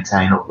enough to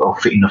maintain or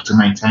fit enough to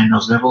maintain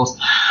those levels.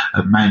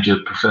 A manager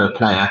would prefer a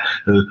player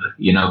who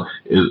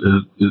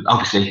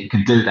obviously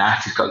can do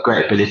that, he's got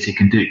great ability,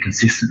 can do it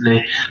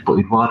consistently, but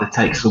we'd rather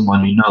take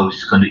someone who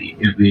knows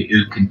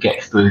who can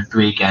get through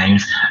 3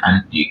 games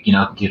and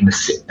give him a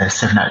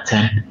 7 out of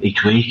 10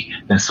 each week,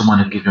 than someone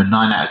who give him a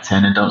 9 out of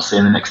 10 and don't see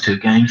in the next 2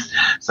 games.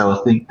 So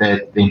I think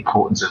that the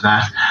importance of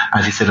that,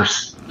 as you said, I've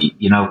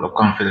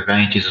gone through the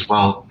ranges as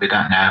well with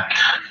that now.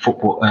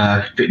 Football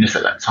fitness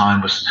at that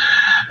time was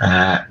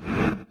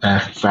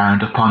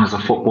frowned upon as a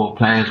football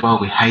player as well.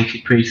 We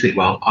hated pre-season.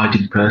 Well, I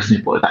didn't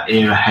personally, but that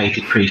era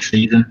hated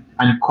pre-season.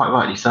 And quite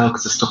rightly so,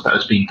 because the stuff that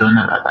was being done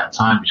at that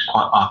time was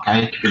quite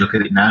archaic if you look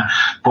at it now.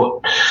 But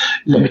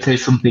let me tell you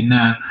something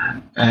now.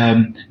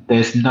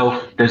 There's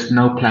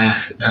no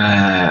player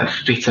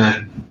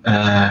fitter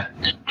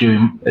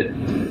during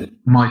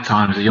my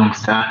time as a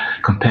youngster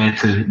compared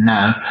to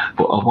now.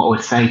 But what I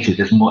would say to you,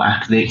 there's more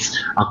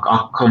athletes.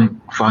 I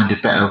couldn't find a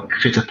better,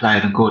 fitter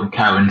player than Gordon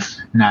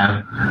Cowans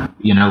now,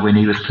 when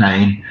he was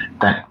playing,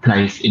 that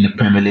plays in the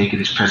Premier League at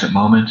this present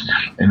moment.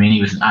 I mean,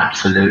 he was an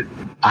absolute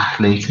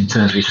athlete in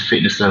terms of his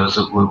fitness levels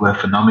that were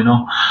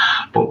phenomenal.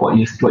 But what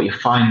you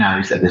find now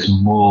is that there's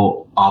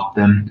more of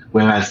them,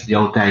 whereas the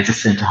old days, the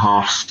centre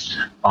halves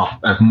of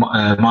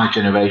my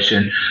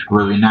generation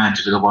were renowned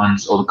to be the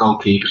ones, or the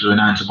goalkeepers were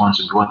renowned to be the ones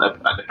who were at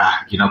the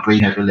back,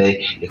 breathe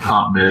heavily, you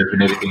can't move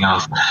and everything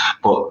else.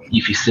 But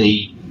if you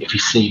see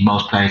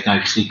most players now,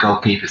 if you see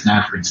goalkeepers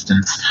now, for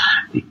instance,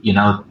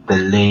 the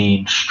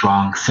lean,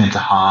 strong centre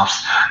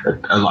halves,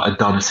 a lot of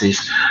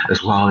Adonis's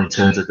as well, in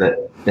terms of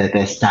the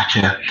their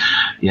stature.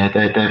 Yeah,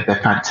 they're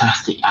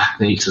fantastic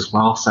athletes as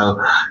well.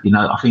 So,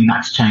 I think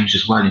that's changed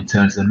as well in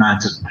terms of the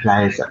amount of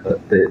players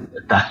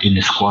that in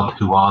the squad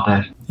who are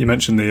there. You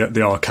mentioned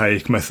the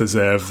archaic methods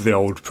there of the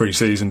old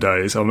pre-season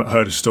days. I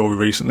heard a story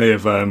recently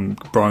of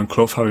Brian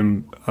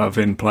Clough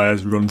having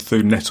players run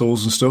through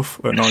nettles and stuff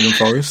at Nottingham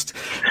Forest.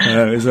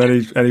 Is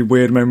there any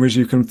weird memories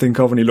you can think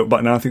of when you look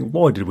back now and think,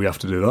 why did we have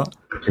to do that?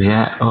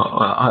 Yeah,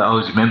 I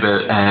always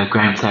remember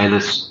Graham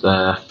Taylor's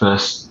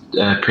first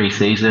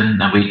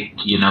pre-season, and we,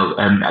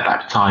 at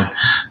that time,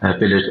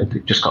 Villa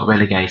just got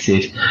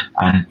relegated,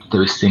 and there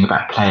was this thing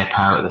about player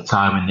power at the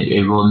time, and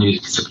we all knew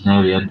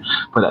disciplinarian.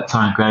 But at that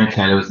time, Graham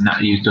Taylor was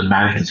he'd done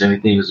marathons and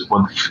everything. He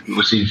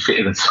was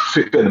even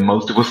fitter than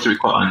most of us, to be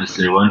quite honest,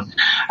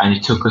 and he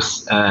took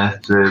us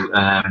through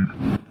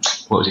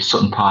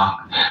Sutton Park,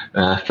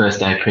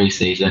 first day of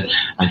pre-season,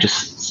 and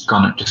just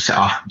set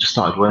off, just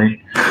started running.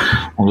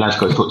 And lads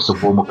got to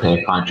some warm up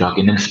here, kind of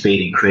jogging, then the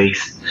speed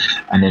increased,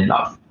 and then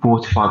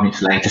 45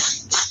 minutes later,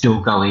 still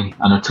going,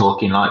 and I'm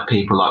talking like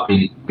people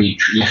being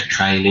left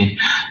trailing,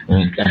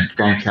 and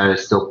Graham Taylor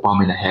still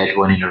bombing ahead,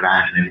 running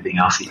around and everything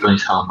else. He's done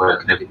his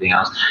homework and everything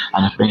else,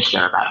 and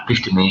eventually about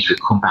 50 minutes we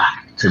come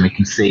back so we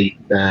can see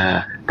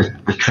the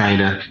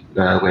trailer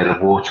where the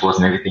water was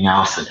and everything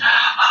else, and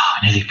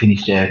nearly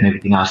finished there and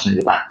everything else,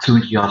 and about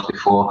 200 yards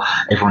before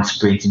everyone's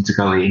sprinting to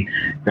go in,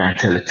 Graham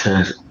Taylor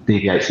turns,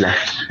 deviates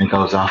left and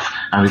goes off,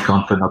 and we've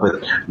gone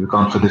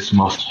for this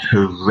most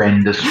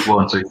horrendous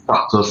run. So he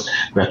stopped us.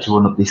 We had to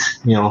run up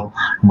this hill.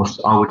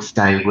 I would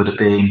say would have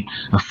been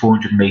a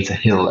 400-metre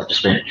hill that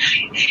just went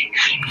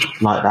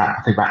like that,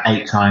 I think about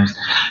 8 times.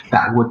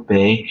 That would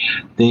be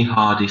the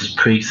hardest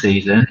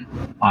pre-season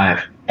I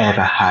have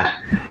ever had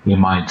in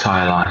my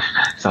entire life.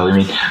 So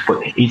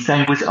but he's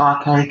saying, was it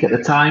archaic at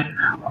the time?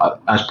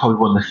 I was probably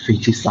one of the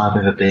fittest I've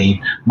ever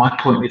been. My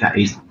point with that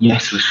is,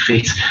 yes, was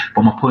fit,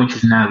 but my point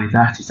is now with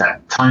that is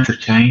that times have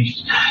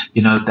changed.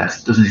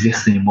 That doesn't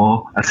exist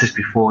anymore. As I said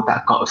before,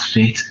 that got us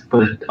fit,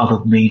 but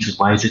other means and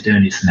ways of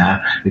doing this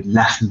now with a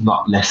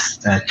lot less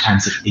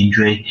chance of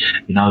injury.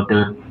 There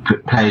were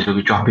players will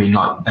be dropping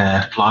like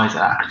flies at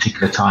that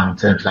particular time in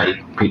terms of like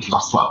people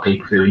lost a lot of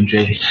people through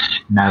injury.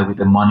 Now with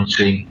the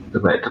monitoring, the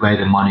way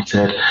they're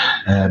monitored,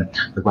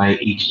 the way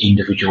each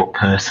individual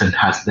person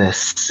has their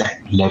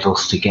set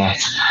levels to get,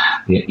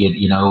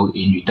 you're not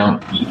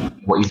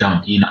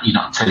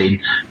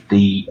telling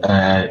the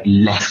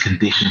less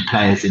conditioned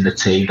players in the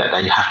team that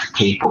they have to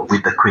keep up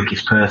with the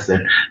quickest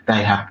person.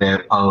 They have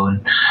their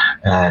own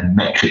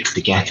metrics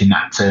to get in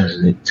that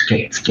terms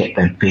to get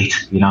them fit.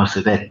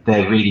 So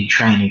they're really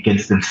training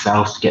against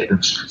themselves to get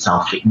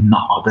themselves fit,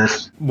 not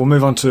others. We'll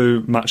move on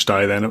to match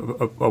day then,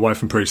 away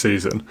from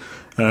pre-season.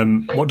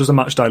 What does a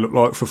match day look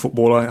like for a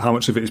footballer? How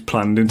much of it is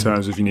planned in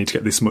terms of you need to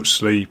get this much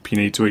sleep, you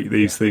need to eat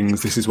these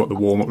things, this is what the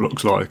warm-up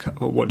looks like?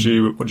 What do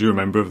you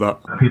remember of that?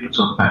 People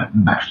talk about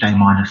match day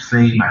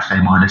 -3, match day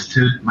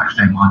 -2, match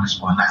day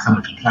 -1. That's how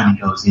much planning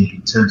goes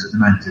in terms of the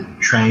amount of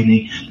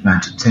training, the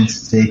amount of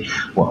intensity,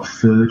 what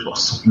food, what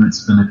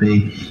supplements are going to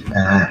be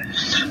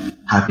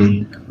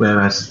having.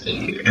 Whereas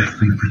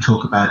if we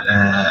talk about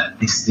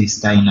this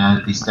day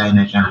and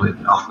age now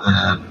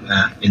of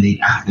elite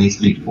athletes,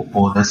 elite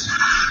footballers,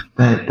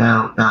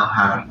 they'll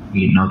have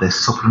their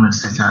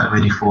supplements set out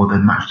ready for the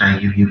match day.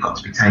 You've got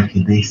to be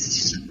taking this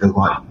is the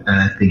right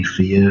thing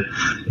for you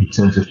in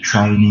terms of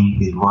training,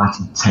 the right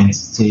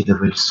intensity. They've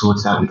already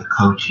sorted out with the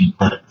coaching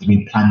that they've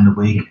been planning the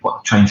week,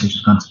 what the training session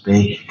is going to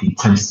be, the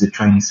intensity of the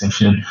training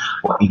session,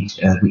 what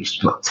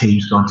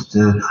team's going to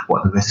do,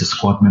 what the rest of the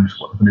squad members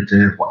what they're going to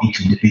do, what each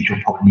individual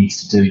probably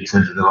needs to do in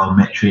terms of their own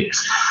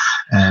metrics.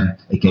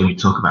 Again, we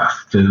talk about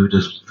food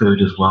as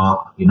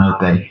well.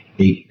 They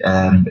eat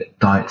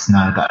diets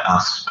now that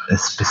are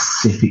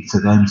specific to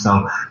them.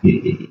 So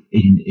in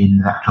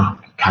the actual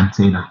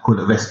canteen, I call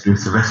it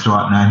it's a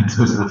restaurant now in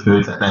terms of the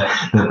food that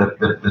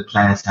the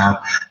players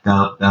have.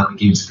 They'll be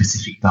given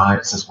specific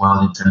diets as well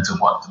in terms of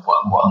what they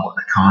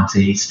can't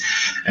eat.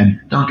 And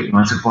don't get me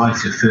wrong, it's a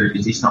variety of food.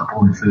 It's not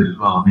boring food as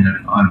well. I'm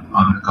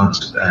going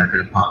to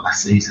Villa Park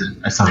last season.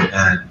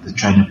 The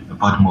trainer at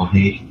Bodmore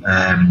Heath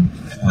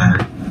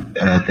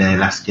there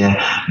last year.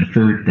 And the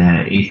food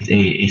there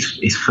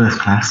is first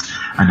class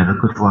and of a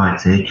good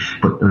variety,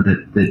 but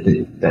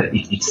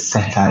it's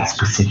set out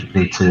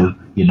specifically to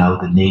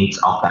the needs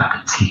of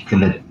that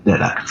particular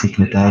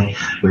day,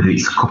 whether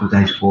it's a couple of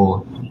days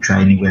before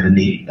training where they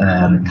need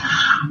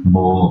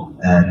more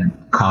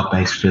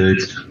carb-based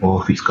foods,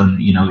 or if it's gone,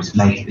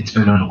 it's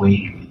early on a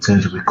week in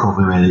terms of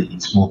recovery where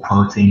it's more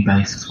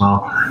protein-based as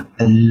well.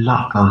 A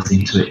lot goes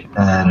into it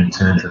in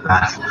terms of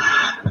that,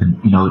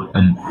 and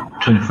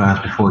 24 hours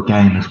before a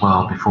game as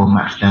well, before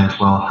match day as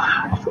well.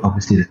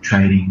 Obviously, the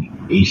training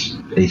is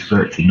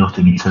virtually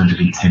nothing in terms of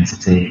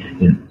intensity.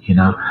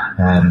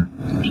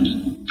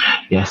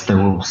 yes, they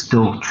will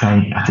still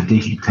train at a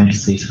decent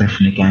intensity,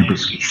 especially in a game, but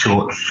it's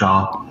short,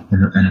 sharp,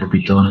 and will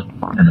be done.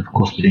 And of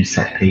course, we're doing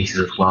set pieces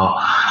as well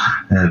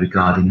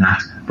regarding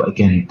that. But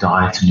again,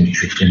 diet and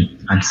nutrition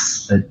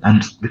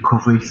and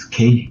recovery is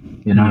key.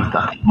 You know,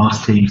 I think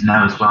most teams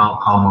now as well,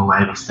 home or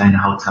away, will stay in a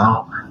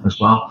hotel as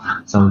well.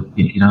 So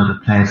you know, the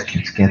players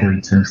keep together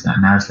in terms of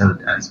that now. So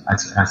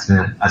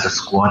as a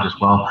squad as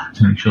well,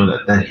 to make sure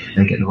that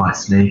they get the right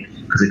sleep.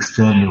 Because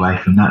externally away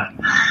from that,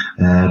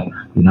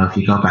 you know, if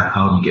you go back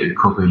home and get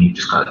recovery and you've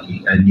just got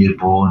a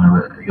newborn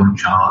or a young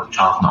child, a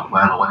child's not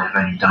well or whatever,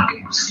 and you don't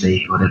get much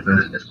sleep or whatever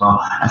as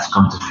well, that's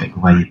going to affect the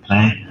way you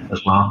play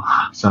as well.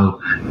 So,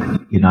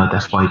 you know,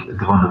 that's why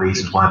one of the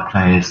reasons why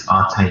players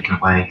are taken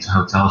away to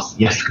hotels,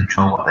 yes, to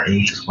control what they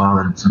eat as well,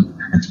 and to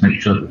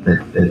make sure that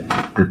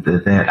they're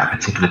there at that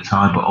particular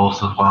time, but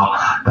also as well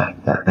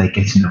that they're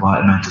getting the right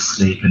amount of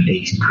sleep and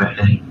eating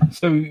correctly.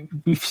 So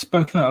we've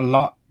spoken a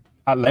lot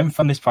at length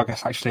on this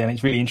podcast, actually, and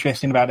it's really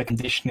interesting about the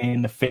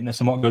conditioning, the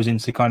fitness, and what goes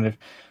into kind of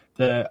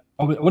I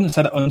wouldn't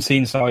say the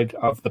unseen side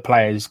of the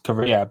player's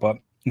career, but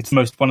it's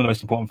one of the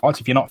most important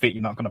parts. If you're not fit,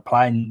 you're not going to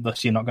play, and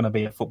thus you're not going to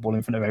be at football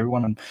in front of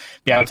everyone and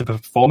be able to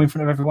perform in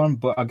front of everyone.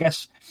 But I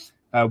guess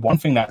one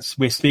thing that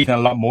we're speaking a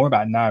lot more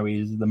about now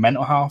is the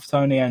mental health,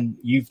 Tony, and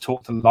you've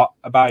talked a lot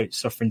about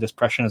suffering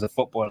depression as a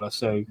footballer.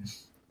 So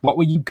what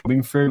were you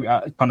going through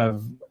at one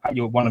of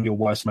your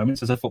worst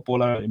moments as a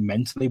footballer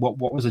mentally? What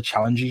was the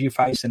challenges you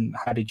faced, and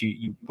how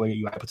were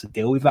you able to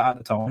deal with that at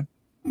the time?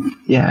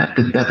 Yeah, at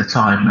the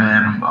time,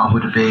 I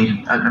would have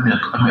been. I can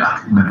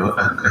remember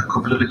a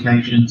couple of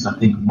occasions. I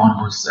think one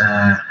was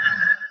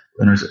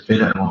when I was at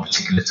Villa at one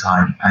particular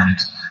time, and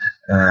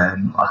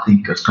I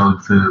think I was going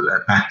through a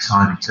bad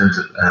time in terms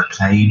of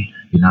playing.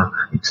 You know,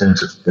 in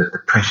terms of the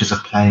pressures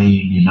of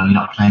playing. You know, you're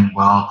not playing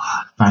well.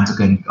 Fans are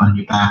getting on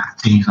your back.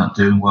 The team's not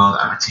doing well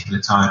at a particular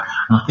time.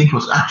 And I think it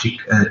was actually,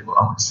 I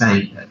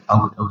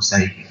would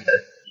say.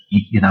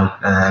 You know,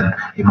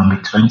 in my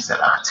mid-20s at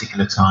that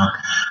particular time,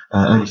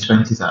 early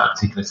 20s at that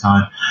particular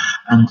time,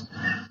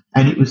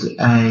 and it was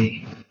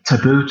a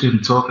taboo to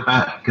even talk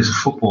about because of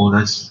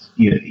footballers.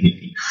 You're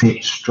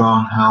fit,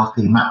 strong,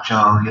 healthy,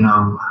 macho. You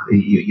know,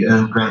 you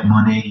earn great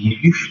money.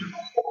 You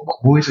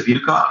what boys have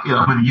you got? You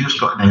know, when you just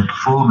got there and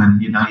perform,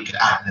 and you know you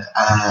get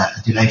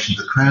adulation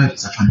of the crowd.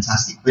 It's a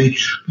fantastic thing.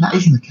 But that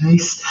isn't the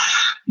case.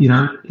 You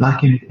know,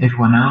 like in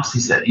everyone else,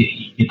 is that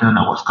you don't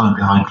know what's going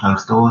behind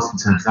closed doors in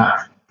terms of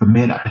that. For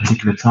me at that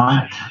particular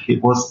time,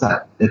 it was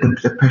that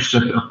the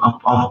pressure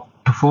of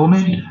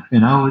performing, you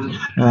know,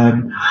 at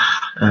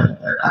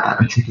that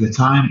particular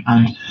time.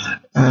 And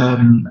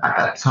at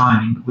that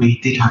time, we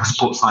did have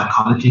sports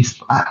psychologists.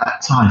 But at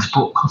that time,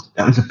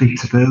 that was a big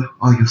taboo.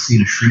 Oh, you're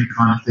seeing a shrink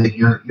kind of thing.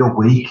 You're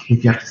weak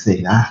if you have to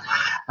see that.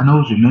 And I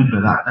always remember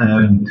that.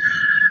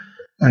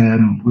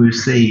 We were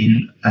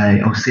seeing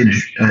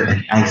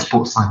a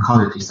sports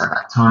psychologist at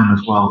that time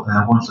as well,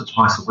 once or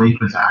twice a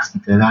week was asked to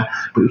do that,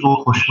 but it was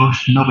all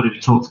hush-hush, nobody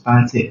talked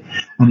about it,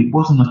 and it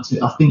wasn't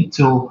until, I think,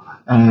 till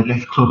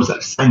left clubs at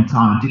the same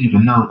time. I didn't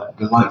even know that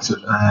the likes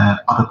of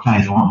other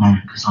players, I won't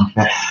name because I'm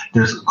fair,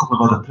 there's a couple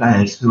of other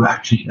players who were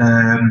actually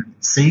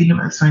seeing them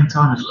at the same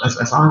time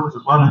as I was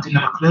as well. I didn't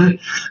have a clue,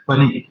 but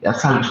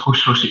that's how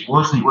hush-hush it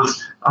was. And it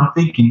was, I'm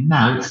thinking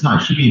now, it's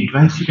not, it should be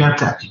embraced. You'd be able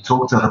to actually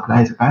talk to other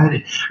players about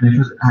it. And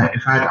if I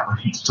had that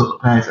opportunity to talk to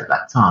players at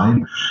that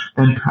time,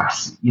 then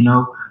perhaps, you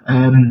know,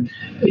 things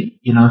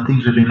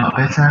would have been a lot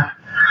better.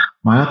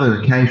 My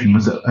other occasion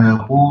was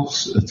at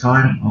Wolves at the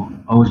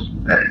time. I was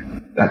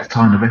at the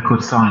time the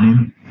record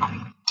signing,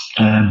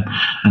 and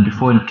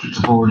before I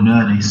kicked the ball in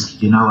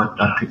earnest, you know,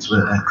 I picked up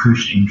a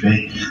cruciate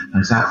injury. I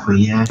was out for a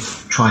year,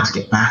 tried to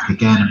get back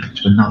again, and picked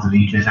up another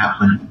injury, out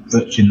for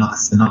virtually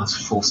another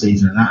full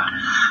season of that.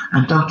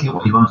 And don't care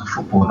what you want as a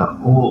footballer,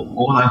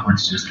 all I wanted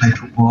to do was play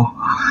football.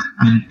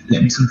 And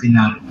let me something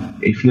now,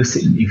 if you're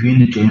in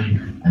the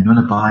gym and you're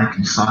on a bike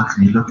and cycle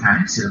and you look out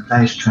and you see the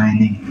players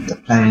training, the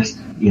players,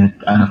 you know,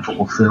 on a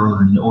football field,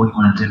 and all you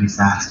want to do is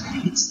that,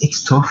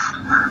 it's tough.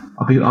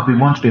 I've been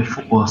wanting to be a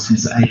footballer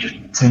since the age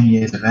of 10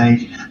 years of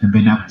age, and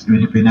been able to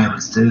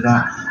do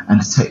that,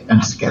 and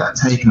to get that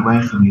taken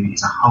away from you,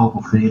 it's a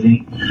horrible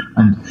feeling.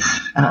 And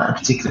at a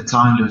particular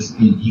time,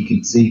 you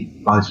can see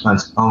guys, he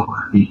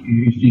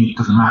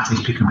doesn't matter,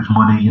 he's picking up his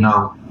money, you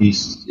know, he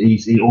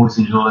always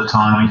sees all the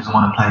time, he doesn't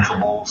want to play for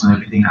Wolves and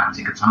everything at a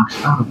particular time.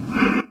 It's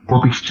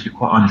rubbish, to be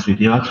quite honest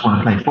with you. I just want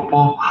to play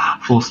football,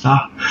 full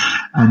stop.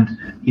 And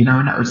you know,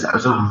 and that was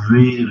a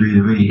really,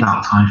 really, really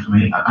dark time for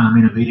me, and I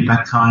mean a really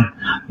bad time,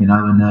 you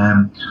know. And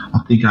I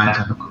think I had to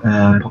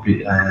have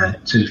probably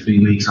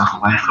 2-3 weeks off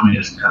away from it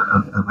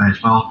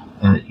as well.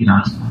 You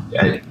know,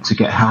 to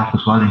get help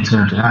as well in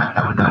terms of that.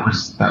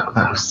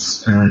 That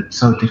was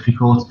so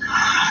difficult.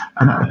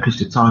 And at a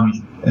particular time,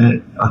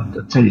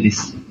 I'll tell you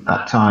this.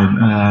 That time,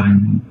 a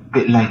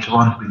bit later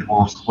on with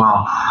Wolves as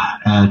well,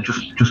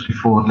 just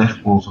before I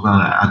left Wolves as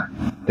well,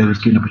 there was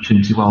given an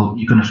opportunity. Well,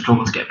 you're going to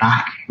struggle to get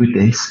back with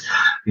this.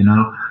 You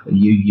know,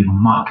 you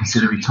might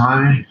consider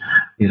retiring.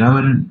 You know,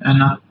 and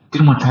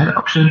didn't want to take that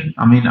option.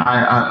 I mean,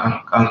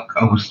 I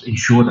was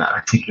insured at a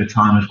particular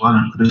time as well,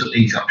 and could have took the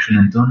easy option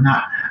and done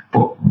that.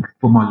 But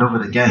for my love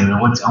of the game, I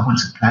wanted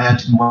to play. I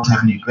didn't want to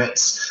have any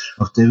regrets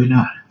of doing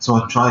that. So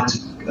I tried to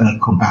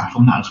come back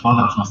from that as well.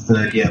 That was my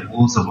third year at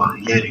Wolves, or the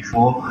year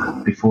before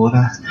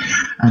that.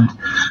 And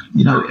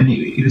and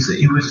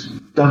it was.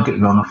 Don't get me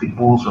wrong, I think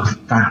Wolves were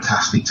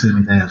fantastic to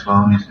me there as well.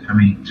 I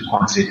mean, to quite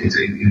honestly, it was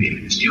a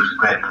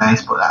great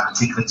place, but at that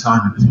particular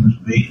time, it was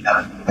really,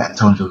 that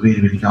time was a really,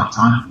 really dark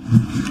time.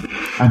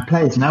 And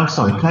players now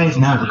are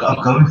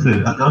going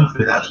through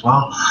that as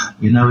well.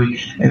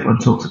 Everyone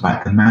talks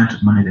about the amount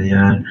of money they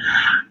earn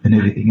and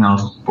everything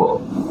else, but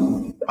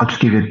I'll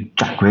just give you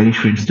Jack Grealish,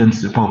 for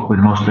instance, probably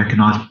the most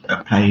recognised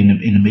player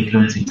in the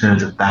Midlands in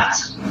terms of that,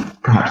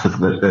 perhaps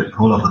the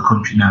whole of the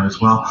country now as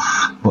well.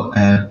 But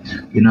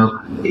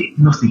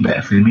nothing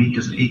better for him. He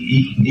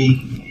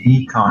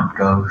can't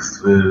go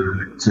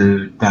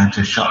down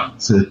to a shop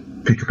to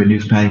pick up a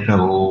newspaper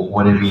or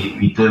whatever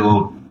he do,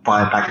 or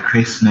buy a bag of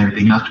crisps and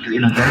everything else, because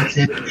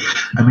inundated.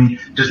 I mean,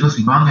 there's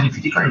nothing wrong, and if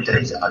he got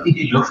inundated,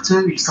 he'd love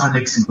to. He'd sign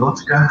every single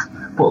autograph,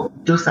 but he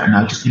does that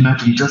now. Just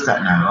imagine he does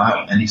that now,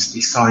 right? And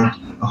he's signed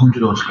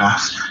 100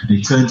 autographs, and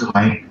he turns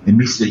away and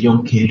misses a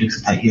young kid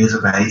who's 8 years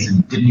of age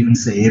and didn't even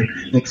see him.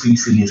 Next thing you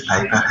see in his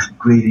paper,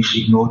 Grealish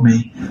ignored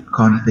me,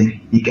 kind of thing.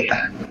 You get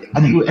that,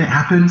 and it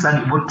happens,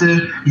 and it would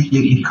do.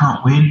 You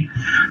can't win.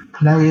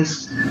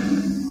 Players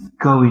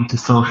go into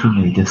social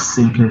media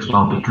simply as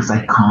well because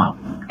they can't.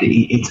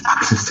 It's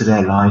access to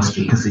their lives,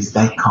 because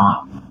they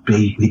can't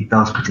be with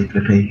those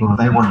particular people.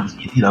 They want,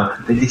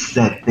 this is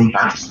their thing.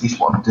 This is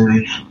what I'm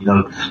doing.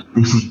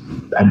 This is,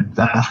 and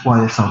that's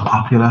why they're so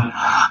popular.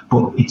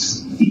 But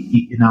it's,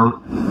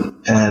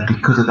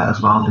 because of that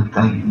as well,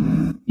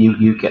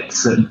 you get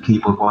certain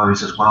keyboard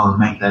warriors as well, and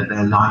make their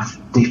life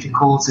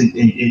difficult.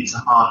 It's a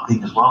hard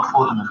thing as well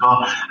for them as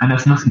well, and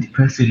there's nothing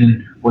depressing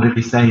in whatever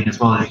you're saying as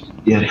well. To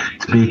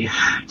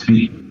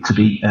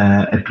be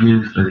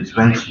abused, whether it's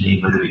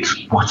racially, whether it's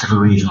whatever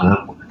reason,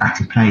 or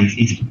active plays,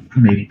 is for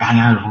me bang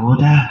out of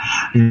order,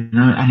 and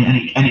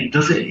it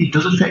does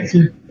affect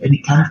you, and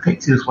it can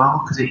affect you as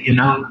well, because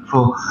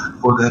for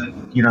the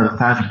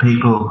 1,000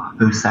 people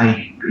who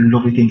say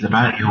lovely things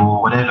about you or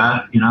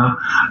whatever,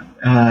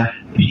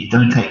 it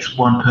don't take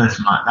one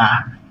person like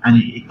that,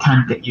 and it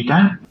can get you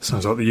down.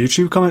 Sounds like the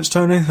YouTube comments,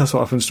 Tony. That's what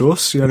happens to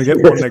us. You only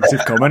get one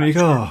negative comment, and you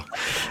go,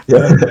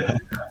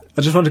 I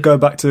just want to go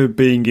back to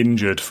being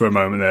injured for a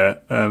moment there.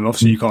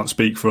 Obviously, you can't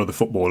speak for other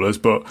footballers,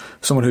 but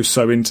someone who's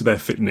so into their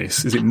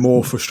fitness, is it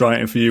more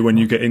frustrating for you when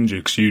you get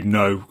injured, because you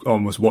know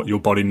almost what your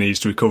body needs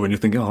to recover, and you're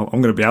thinking, I'm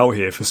going to be out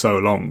here for so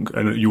long,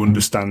 and you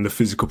understand the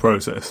physical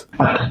process?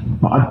 I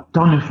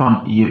don't know if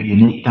I'm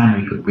unique,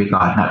 Dan,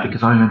 regarding that,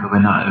 because I remember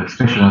when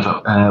especially when I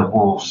was at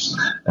Wolves,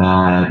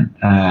 and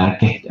I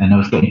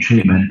was getting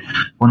treatment,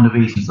 one of the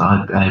reasons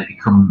I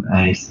become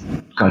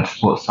go to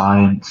sports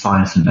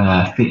science and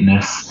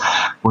fitness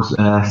was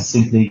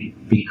simply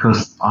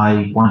because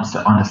I wanted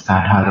to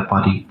understand how the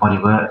body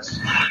works.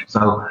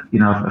 So,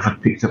 if I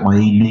picked up my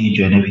knee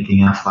injury and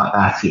everything else like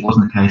that, it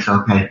wasn't a case,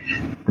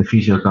 the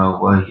physio go,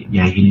 well,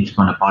 yeah, you need to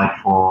go on a bike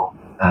for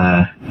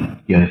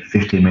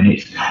 15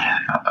 minutes.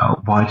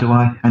 Why do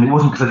I? And it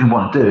wasn't because I didn't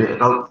want to do it.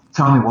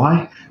 Tell me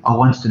why. I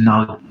wanted to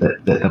know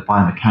the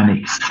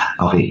biomechanics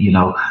of it.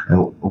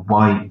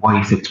 Why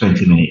you said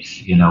 20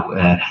 minutes.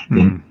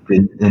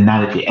 The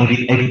analogy,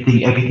 everything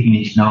you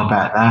need to know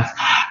about that.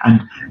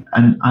 And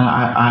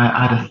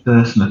I had a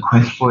thirst and a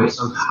quest for it.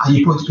 So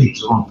you probably speak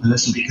to the wrong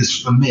person, because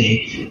for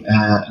me,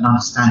 an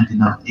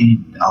understanding of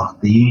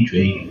the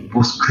injury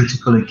was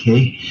critical and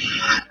key.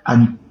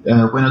 And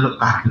when I look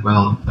back as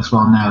well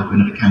now,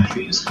 when I became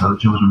fitness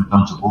coach, I was when we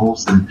gone to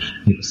Wolves, and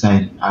people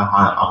saying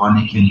how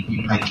ironic, and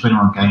you played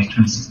 21 games,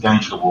 26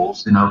 games for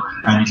Wolves, and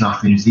he's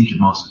after he was injured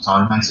most of the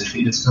time, as a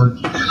fitness coach.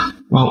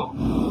 Well,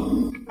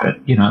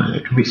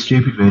 it's a bit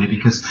stupid really,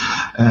 because I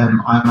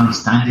have an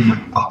understanding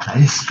of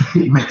players.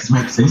 It makes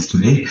sense to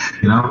me.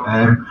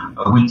 I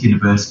went to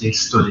university,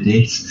 studied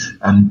it,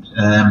 and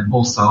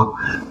also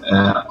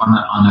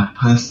on a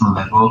personal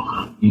level,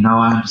 I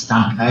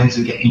understand players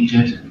who get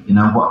injured,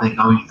 what they're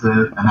going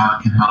through and how I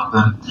can help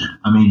them.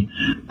 I mean,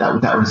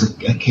 that was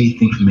a key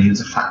thing for me, was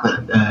the fact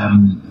that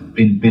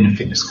being a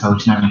fitness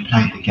coach and having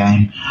played the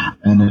game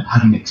and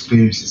having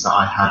experiences that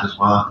I had as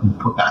well, I can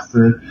put that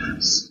through.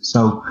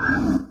 So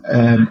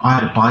I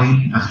had a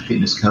buy-in as a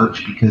fitness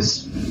coach,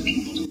 because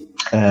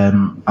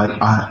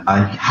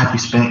I had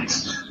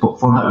respect, but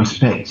from that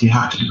respect, you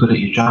have to be good at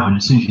your job, and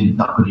as soon as you're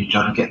not good at your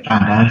job, you get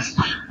found out,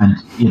 and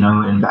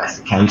and that's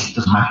the case. It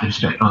doesn't matter if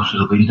respect goes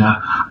through the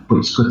window, but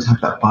it's good to have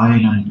that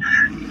buy-in, and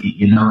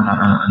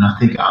I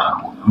think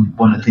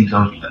one of the things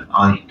I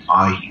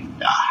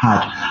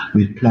had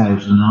with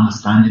players was an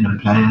understanding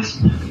of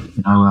players.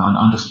 I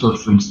understood,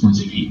 for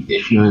instance,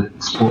 if you're a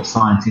sports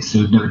scientist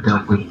who's never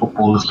dealt with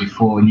footballers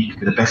before, and you could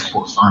be the best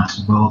sports scientist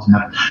in the world and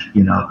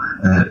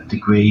have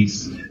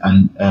degrees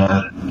and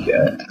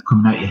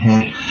coming out your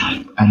head,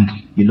 and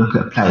you look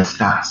at player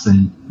stats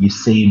and you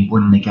see him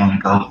winning the game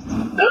and go,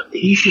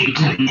 you should be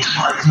doing this,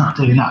 why he's not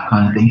doing that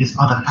kind of thing. There's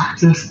other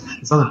factors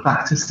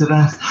to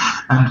that,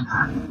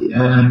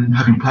 and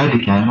having played the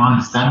game, I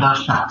understand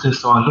those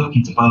factors, so I look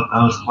into both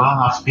those as well.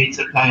 I speak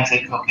to the player and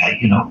say, okay,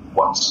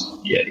 what's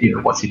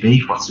your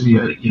beef, what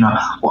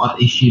other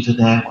issues are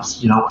there,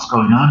 what's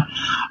going on,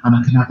 and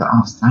I can have that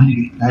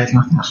understanding of the players, and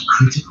I think that's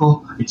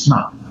critical. It's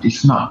not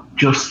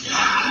just,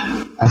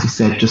 as you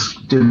said,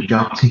 just doing the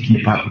job, ticking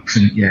it back,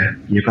 and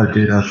you've got to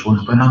do those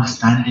ones, but an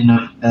understanding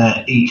of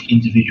each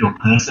individual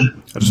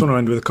person. I just want to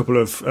end with a couple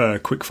of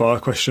quick fire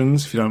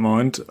questions, if you don't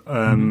mind.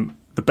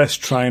 The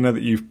best trainer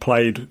that you've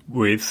played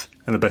with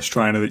and the best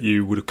trainer that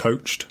you would have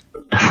coached?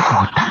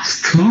 Oh,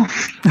 that's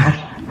tough.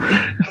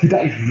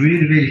 That is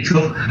really, really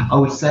tough. I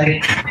would say,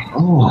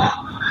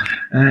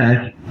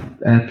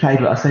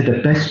 the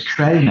best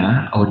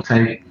trainer, I would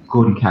say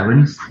Gordon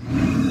Carrins.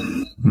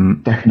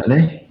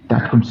 Definitely.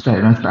 That comes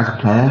straight as a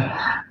player.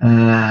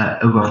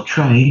 Who I've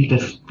trained,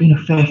 there's been a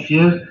fair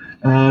few.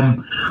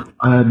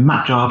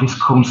 Matt Jarvis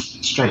comes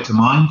straight to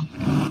mind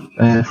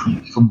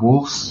from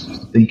Wolves. I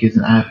think he's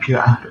a pure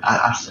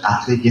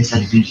athlete. Yes,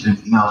 he didn't do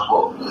anything else,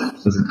 but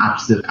was an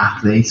absolute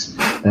athlete.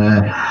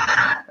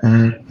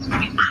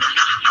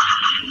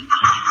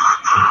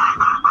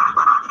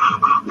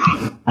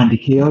 Andy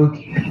Keogh,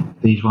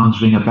 these ones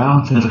ring a bell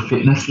in terms of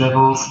fitness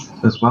levels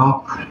as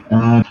well.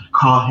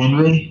 Carl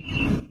Henry,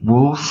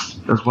 Wolves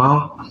as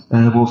well.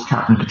 Wolves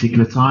captain at a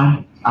particular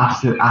time.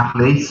 Absolute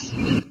athlete,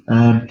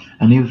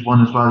 and he was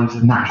one as well. He was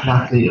a natural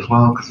athlete as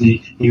well, because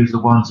he was the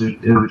ones who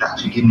would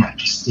actually give me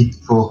extra stick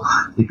for.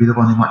 He'd be the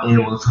one in my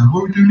ear all the time.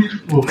 What are we doing this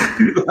for?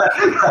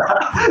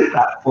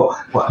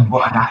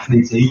 What an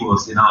athlete he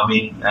was, you know what I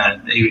mean?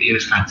 And he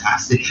was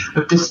fantastic.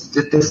 But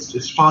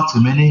there's far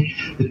too many.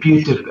 The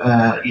beauty of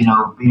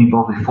being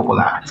involved in football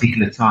at a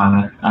particular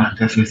time,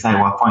 and as we say,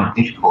 I find it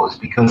difficult, is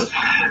because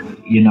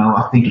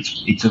I think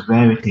it's a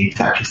rarity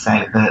to actually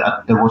say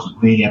that there wasn't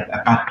really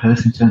a bad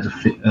person in terms of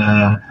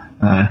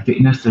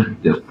fitness.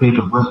 The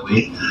people I work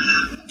with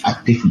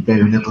at different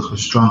varying levels were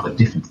strong at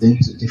different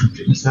things, at different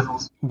fitness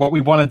levels. What we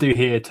want to do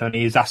here,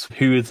 Tony, is ask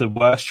who is the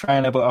worst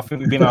trainer, but I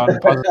think we've been on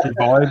positive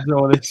vibes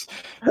all this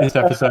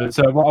episode.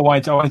 So what I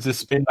wanted to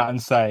spin that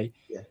and say,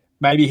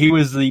 maybe he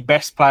was the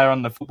best player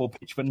on the football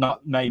pitch, but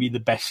not maybe the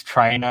best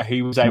trainer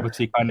who was able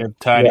to kind of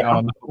turn it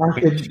on the football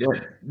pitch.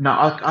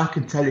 I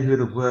can tell you who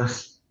the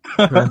worst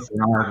person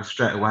I have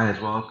straight away as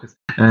well, because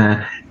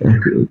a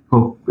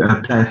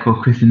player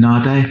called Christian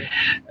Narde,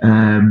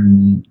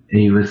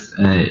 he was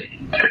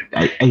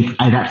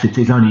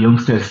he's only a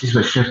youngster. He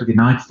was Sheffield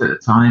United at the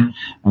time,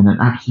 and an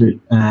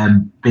absolute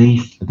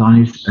beast.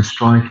 A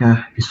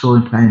striker. You saw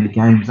him playing the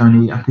games. I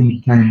think he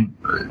came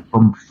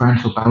from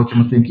France or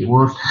Belgium, I think it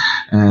was.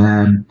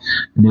 And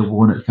Neil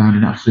Warnock found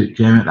an absolute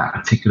gem at that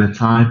particular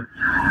time.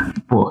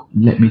 But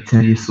let me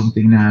tell you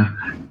something now.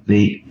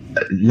 The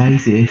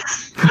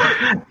laziest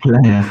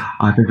player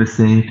I've ever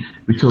seen.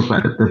 We talk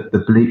about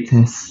the bleep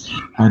test,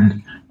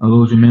 and I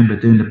always remember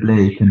doing the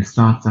bleep and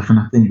start stuff, and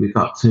I think we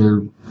got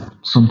to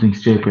something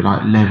stupid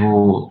like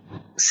level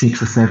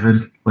 6 or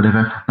 7,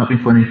 whatever. Not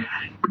being funny.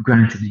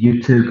 Granted,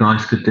 you two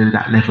guys could do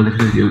that level if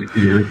you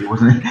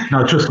wasn't it?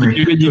 No, trust me.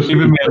 You're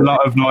giving me a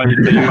lot of noise.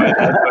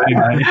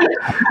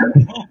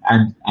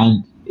 And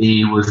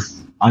he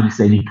was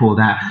honestly, he pulled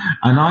that,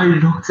 and I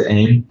looked at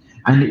him.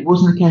 And it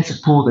wasn't a case of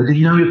pull that. Did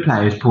you know your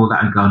players pulled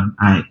that and gone,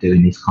 I ain't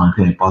doing this kind of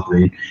thing,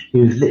 bothering. He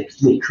was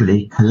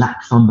literally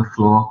collapsed on the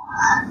floor,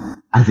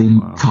 as in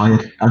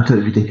tired,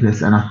 absolutely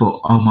ridiculous. And I thought,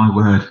 oh my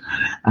word.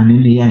 And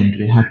in the end,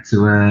 we had to,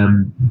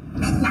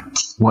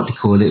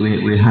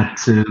 we had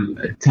to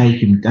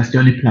take him. That's the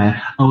only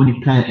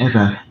player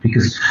ever,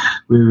 because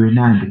we were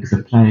renowned because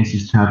the players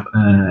used to have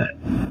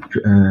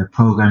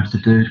programs to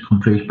do to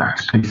complete back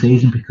to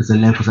pre-season, because the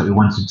levels that we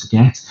wanted to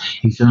get.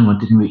 He's the only one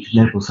who didn't reach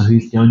level, so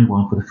he's the only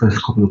one for the first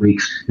couple of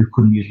weeks who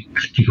couldn't use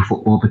particular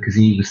football, because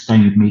he was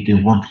staying with me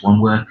doing one-to-one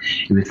work.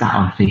 He was that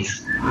unfit,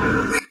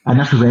 and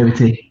that's a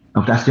rarity.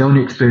 That's the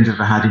only experience I've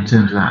ever had in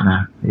terms of that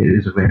now. It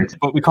is a rarity.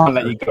 But we can't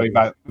let you go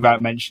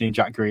without mentioning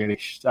Jack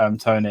Grealish,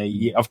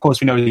 Tony. Of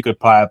course, we know he's a good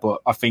player,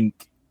 but I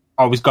think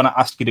I was going to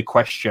ask you the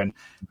question: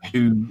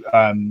 who,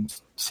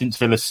 since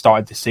Villa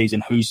started this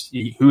season, who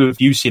have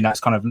you seen that's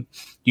kind of,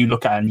 you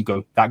look at it and you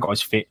go, that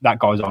guy's fit, that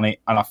guy's on it,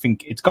 and I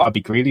think it's got to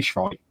be Grealish,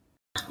 right?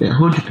 Yeah,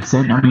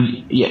 100%. I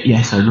mean,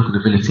 yes, I look at the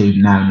Villa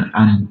team now,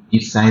 and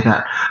you say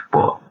that,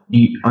 but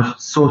I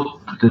saw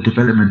the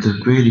development of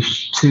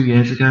Grealish 2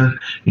 years ago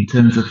in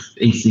terms of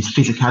his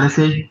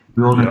physicality.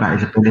 We all know about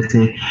his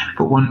ability,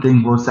 but one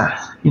thing was that,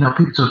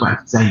 people talk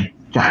about saying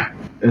Jack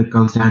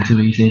goes down too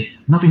easy.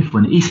 I'm not being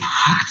funny. He's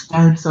hacked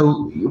down,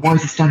 so why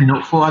is he standing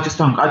up for? I just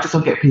don't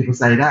get people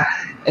say that.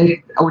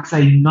 I would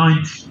say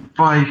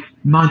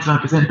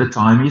 99% of the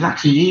time he's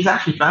actually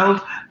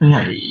failed.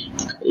 Yeah,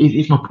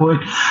 it's my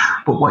point.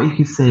 But what you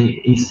can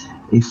say is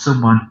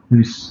someone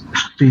who's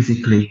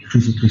physically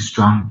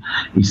strong.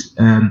 He's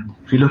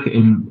if you look at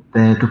him,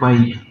 the way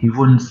he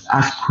runs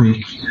as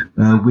quick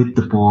with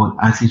the ball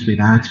as he's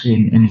without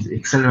it, and his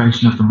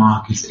acceleration of the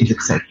mark is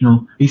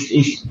exceptional.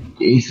 He's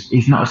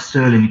not a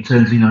Sterling in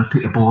terms of,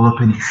 pick the ball up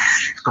and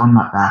it's gone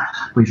like that.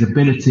 But his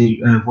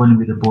ability running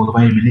with the ball, the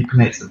way he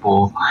manipulates the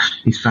ball,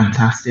 is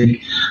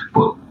fantastic.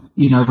 But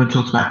when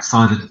talks about the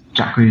size of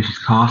Jack Grealish's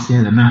calves,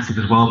 they're massive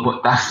as well.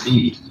 But that's,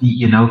 if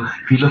you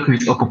look at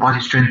his upper body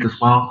strength as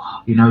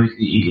well, he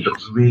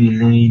looks really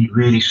lean,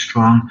 really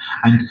strong,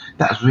 and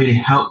that's really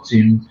helped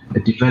him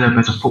develop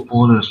as a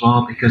footballer as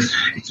well, because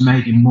it's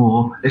made him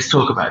more. Let's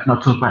not talk about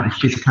the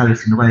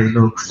physicality and the way he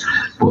looks,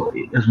 but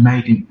it has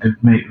made him a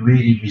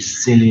really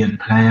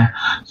resilient player.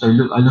 So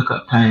I look at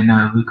a player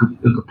now who could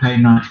play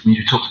 90 minutes.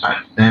 We talked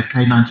about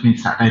play 90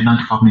 minutes Saturday,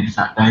 95 minutes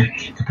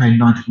Saturday, can play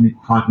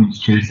 95 minutes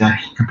Tuesday,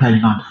 can play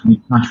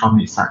 95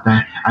 minutes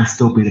Saturday, and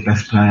still be the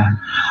best player.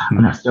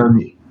 And that's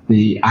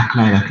the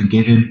accolade I can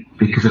give him,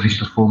 because of his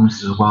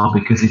performances as well,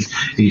 because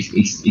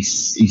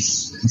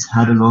he's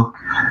had a look.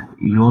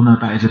 We all know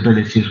about his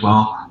ability as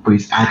well, but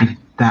he's added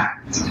that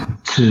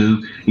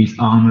to his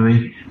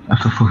armoury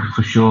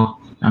for sure.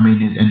 I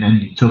mean, and then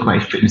you talk about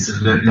his fitness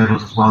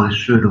levels as well,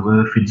 is through the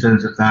roof in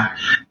terms of that.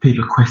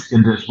 People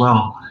questioned as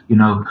well,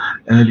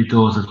 early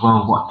doors as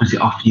well. What does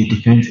it offer you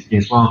defensively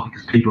as well?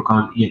 Because people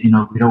go, we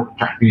don't,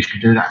 Jack Grealish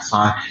can do that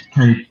side.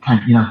 Can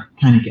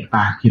he get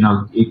back,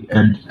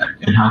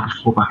 and help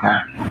his fullback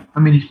out? I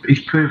mean,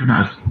 he's proven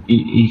out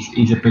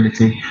his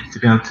ability to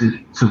be able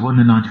to run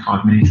the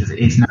 95 minutes as it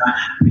is now,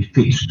 and he's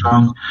fit,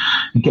 strong,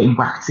 and getting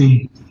whacked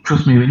in.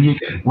 Trust me, when you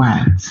get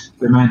whacked,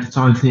 the amount of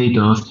times he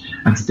does,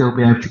 and still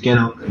be able to get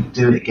up and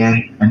do it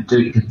again, and do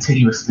it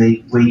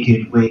continuously, week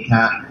in, week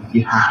out,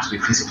 you have to be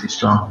physically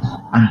strong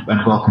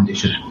and well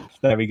conditioned.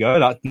 There we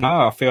go.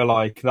 I feel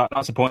like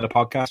that's the point of the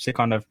podcast, to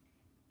kind of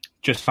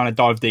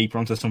dive deeper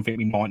onto something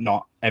we might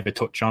not ever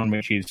touch on,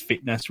 which is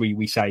fitness.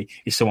 We say,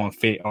 is someone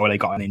fit, or they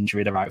got an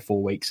injury, they're out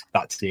 4 weeks,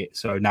 that's it.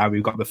 So now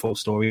we've got the full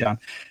story down.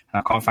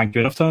 I can't thank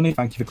you enough, Tony.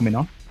 Thank you for coming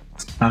on.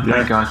 Thank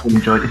you guys, really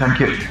enjoyed it. Thank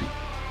you.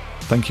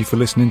 Thank you for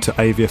listening to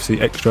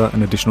AVFC Extra,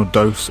 an additional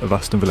dose of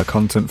Aston Villa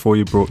content for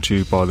you, brought to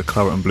you by the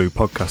Claret and Blue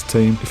podcast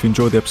team. If you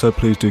enjoyed the episode,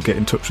 please do get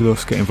in touch with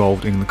us, get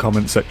involved in the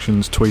comment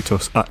sections, tweet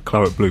us at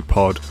Claret Blue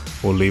Pod,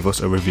 or leave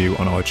us a review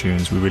on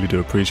iTunes. We really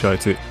do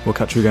appreciate it. We'll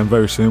catch you again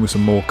very soon with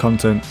some more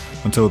content.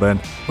 Until then,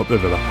 up the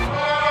Villa.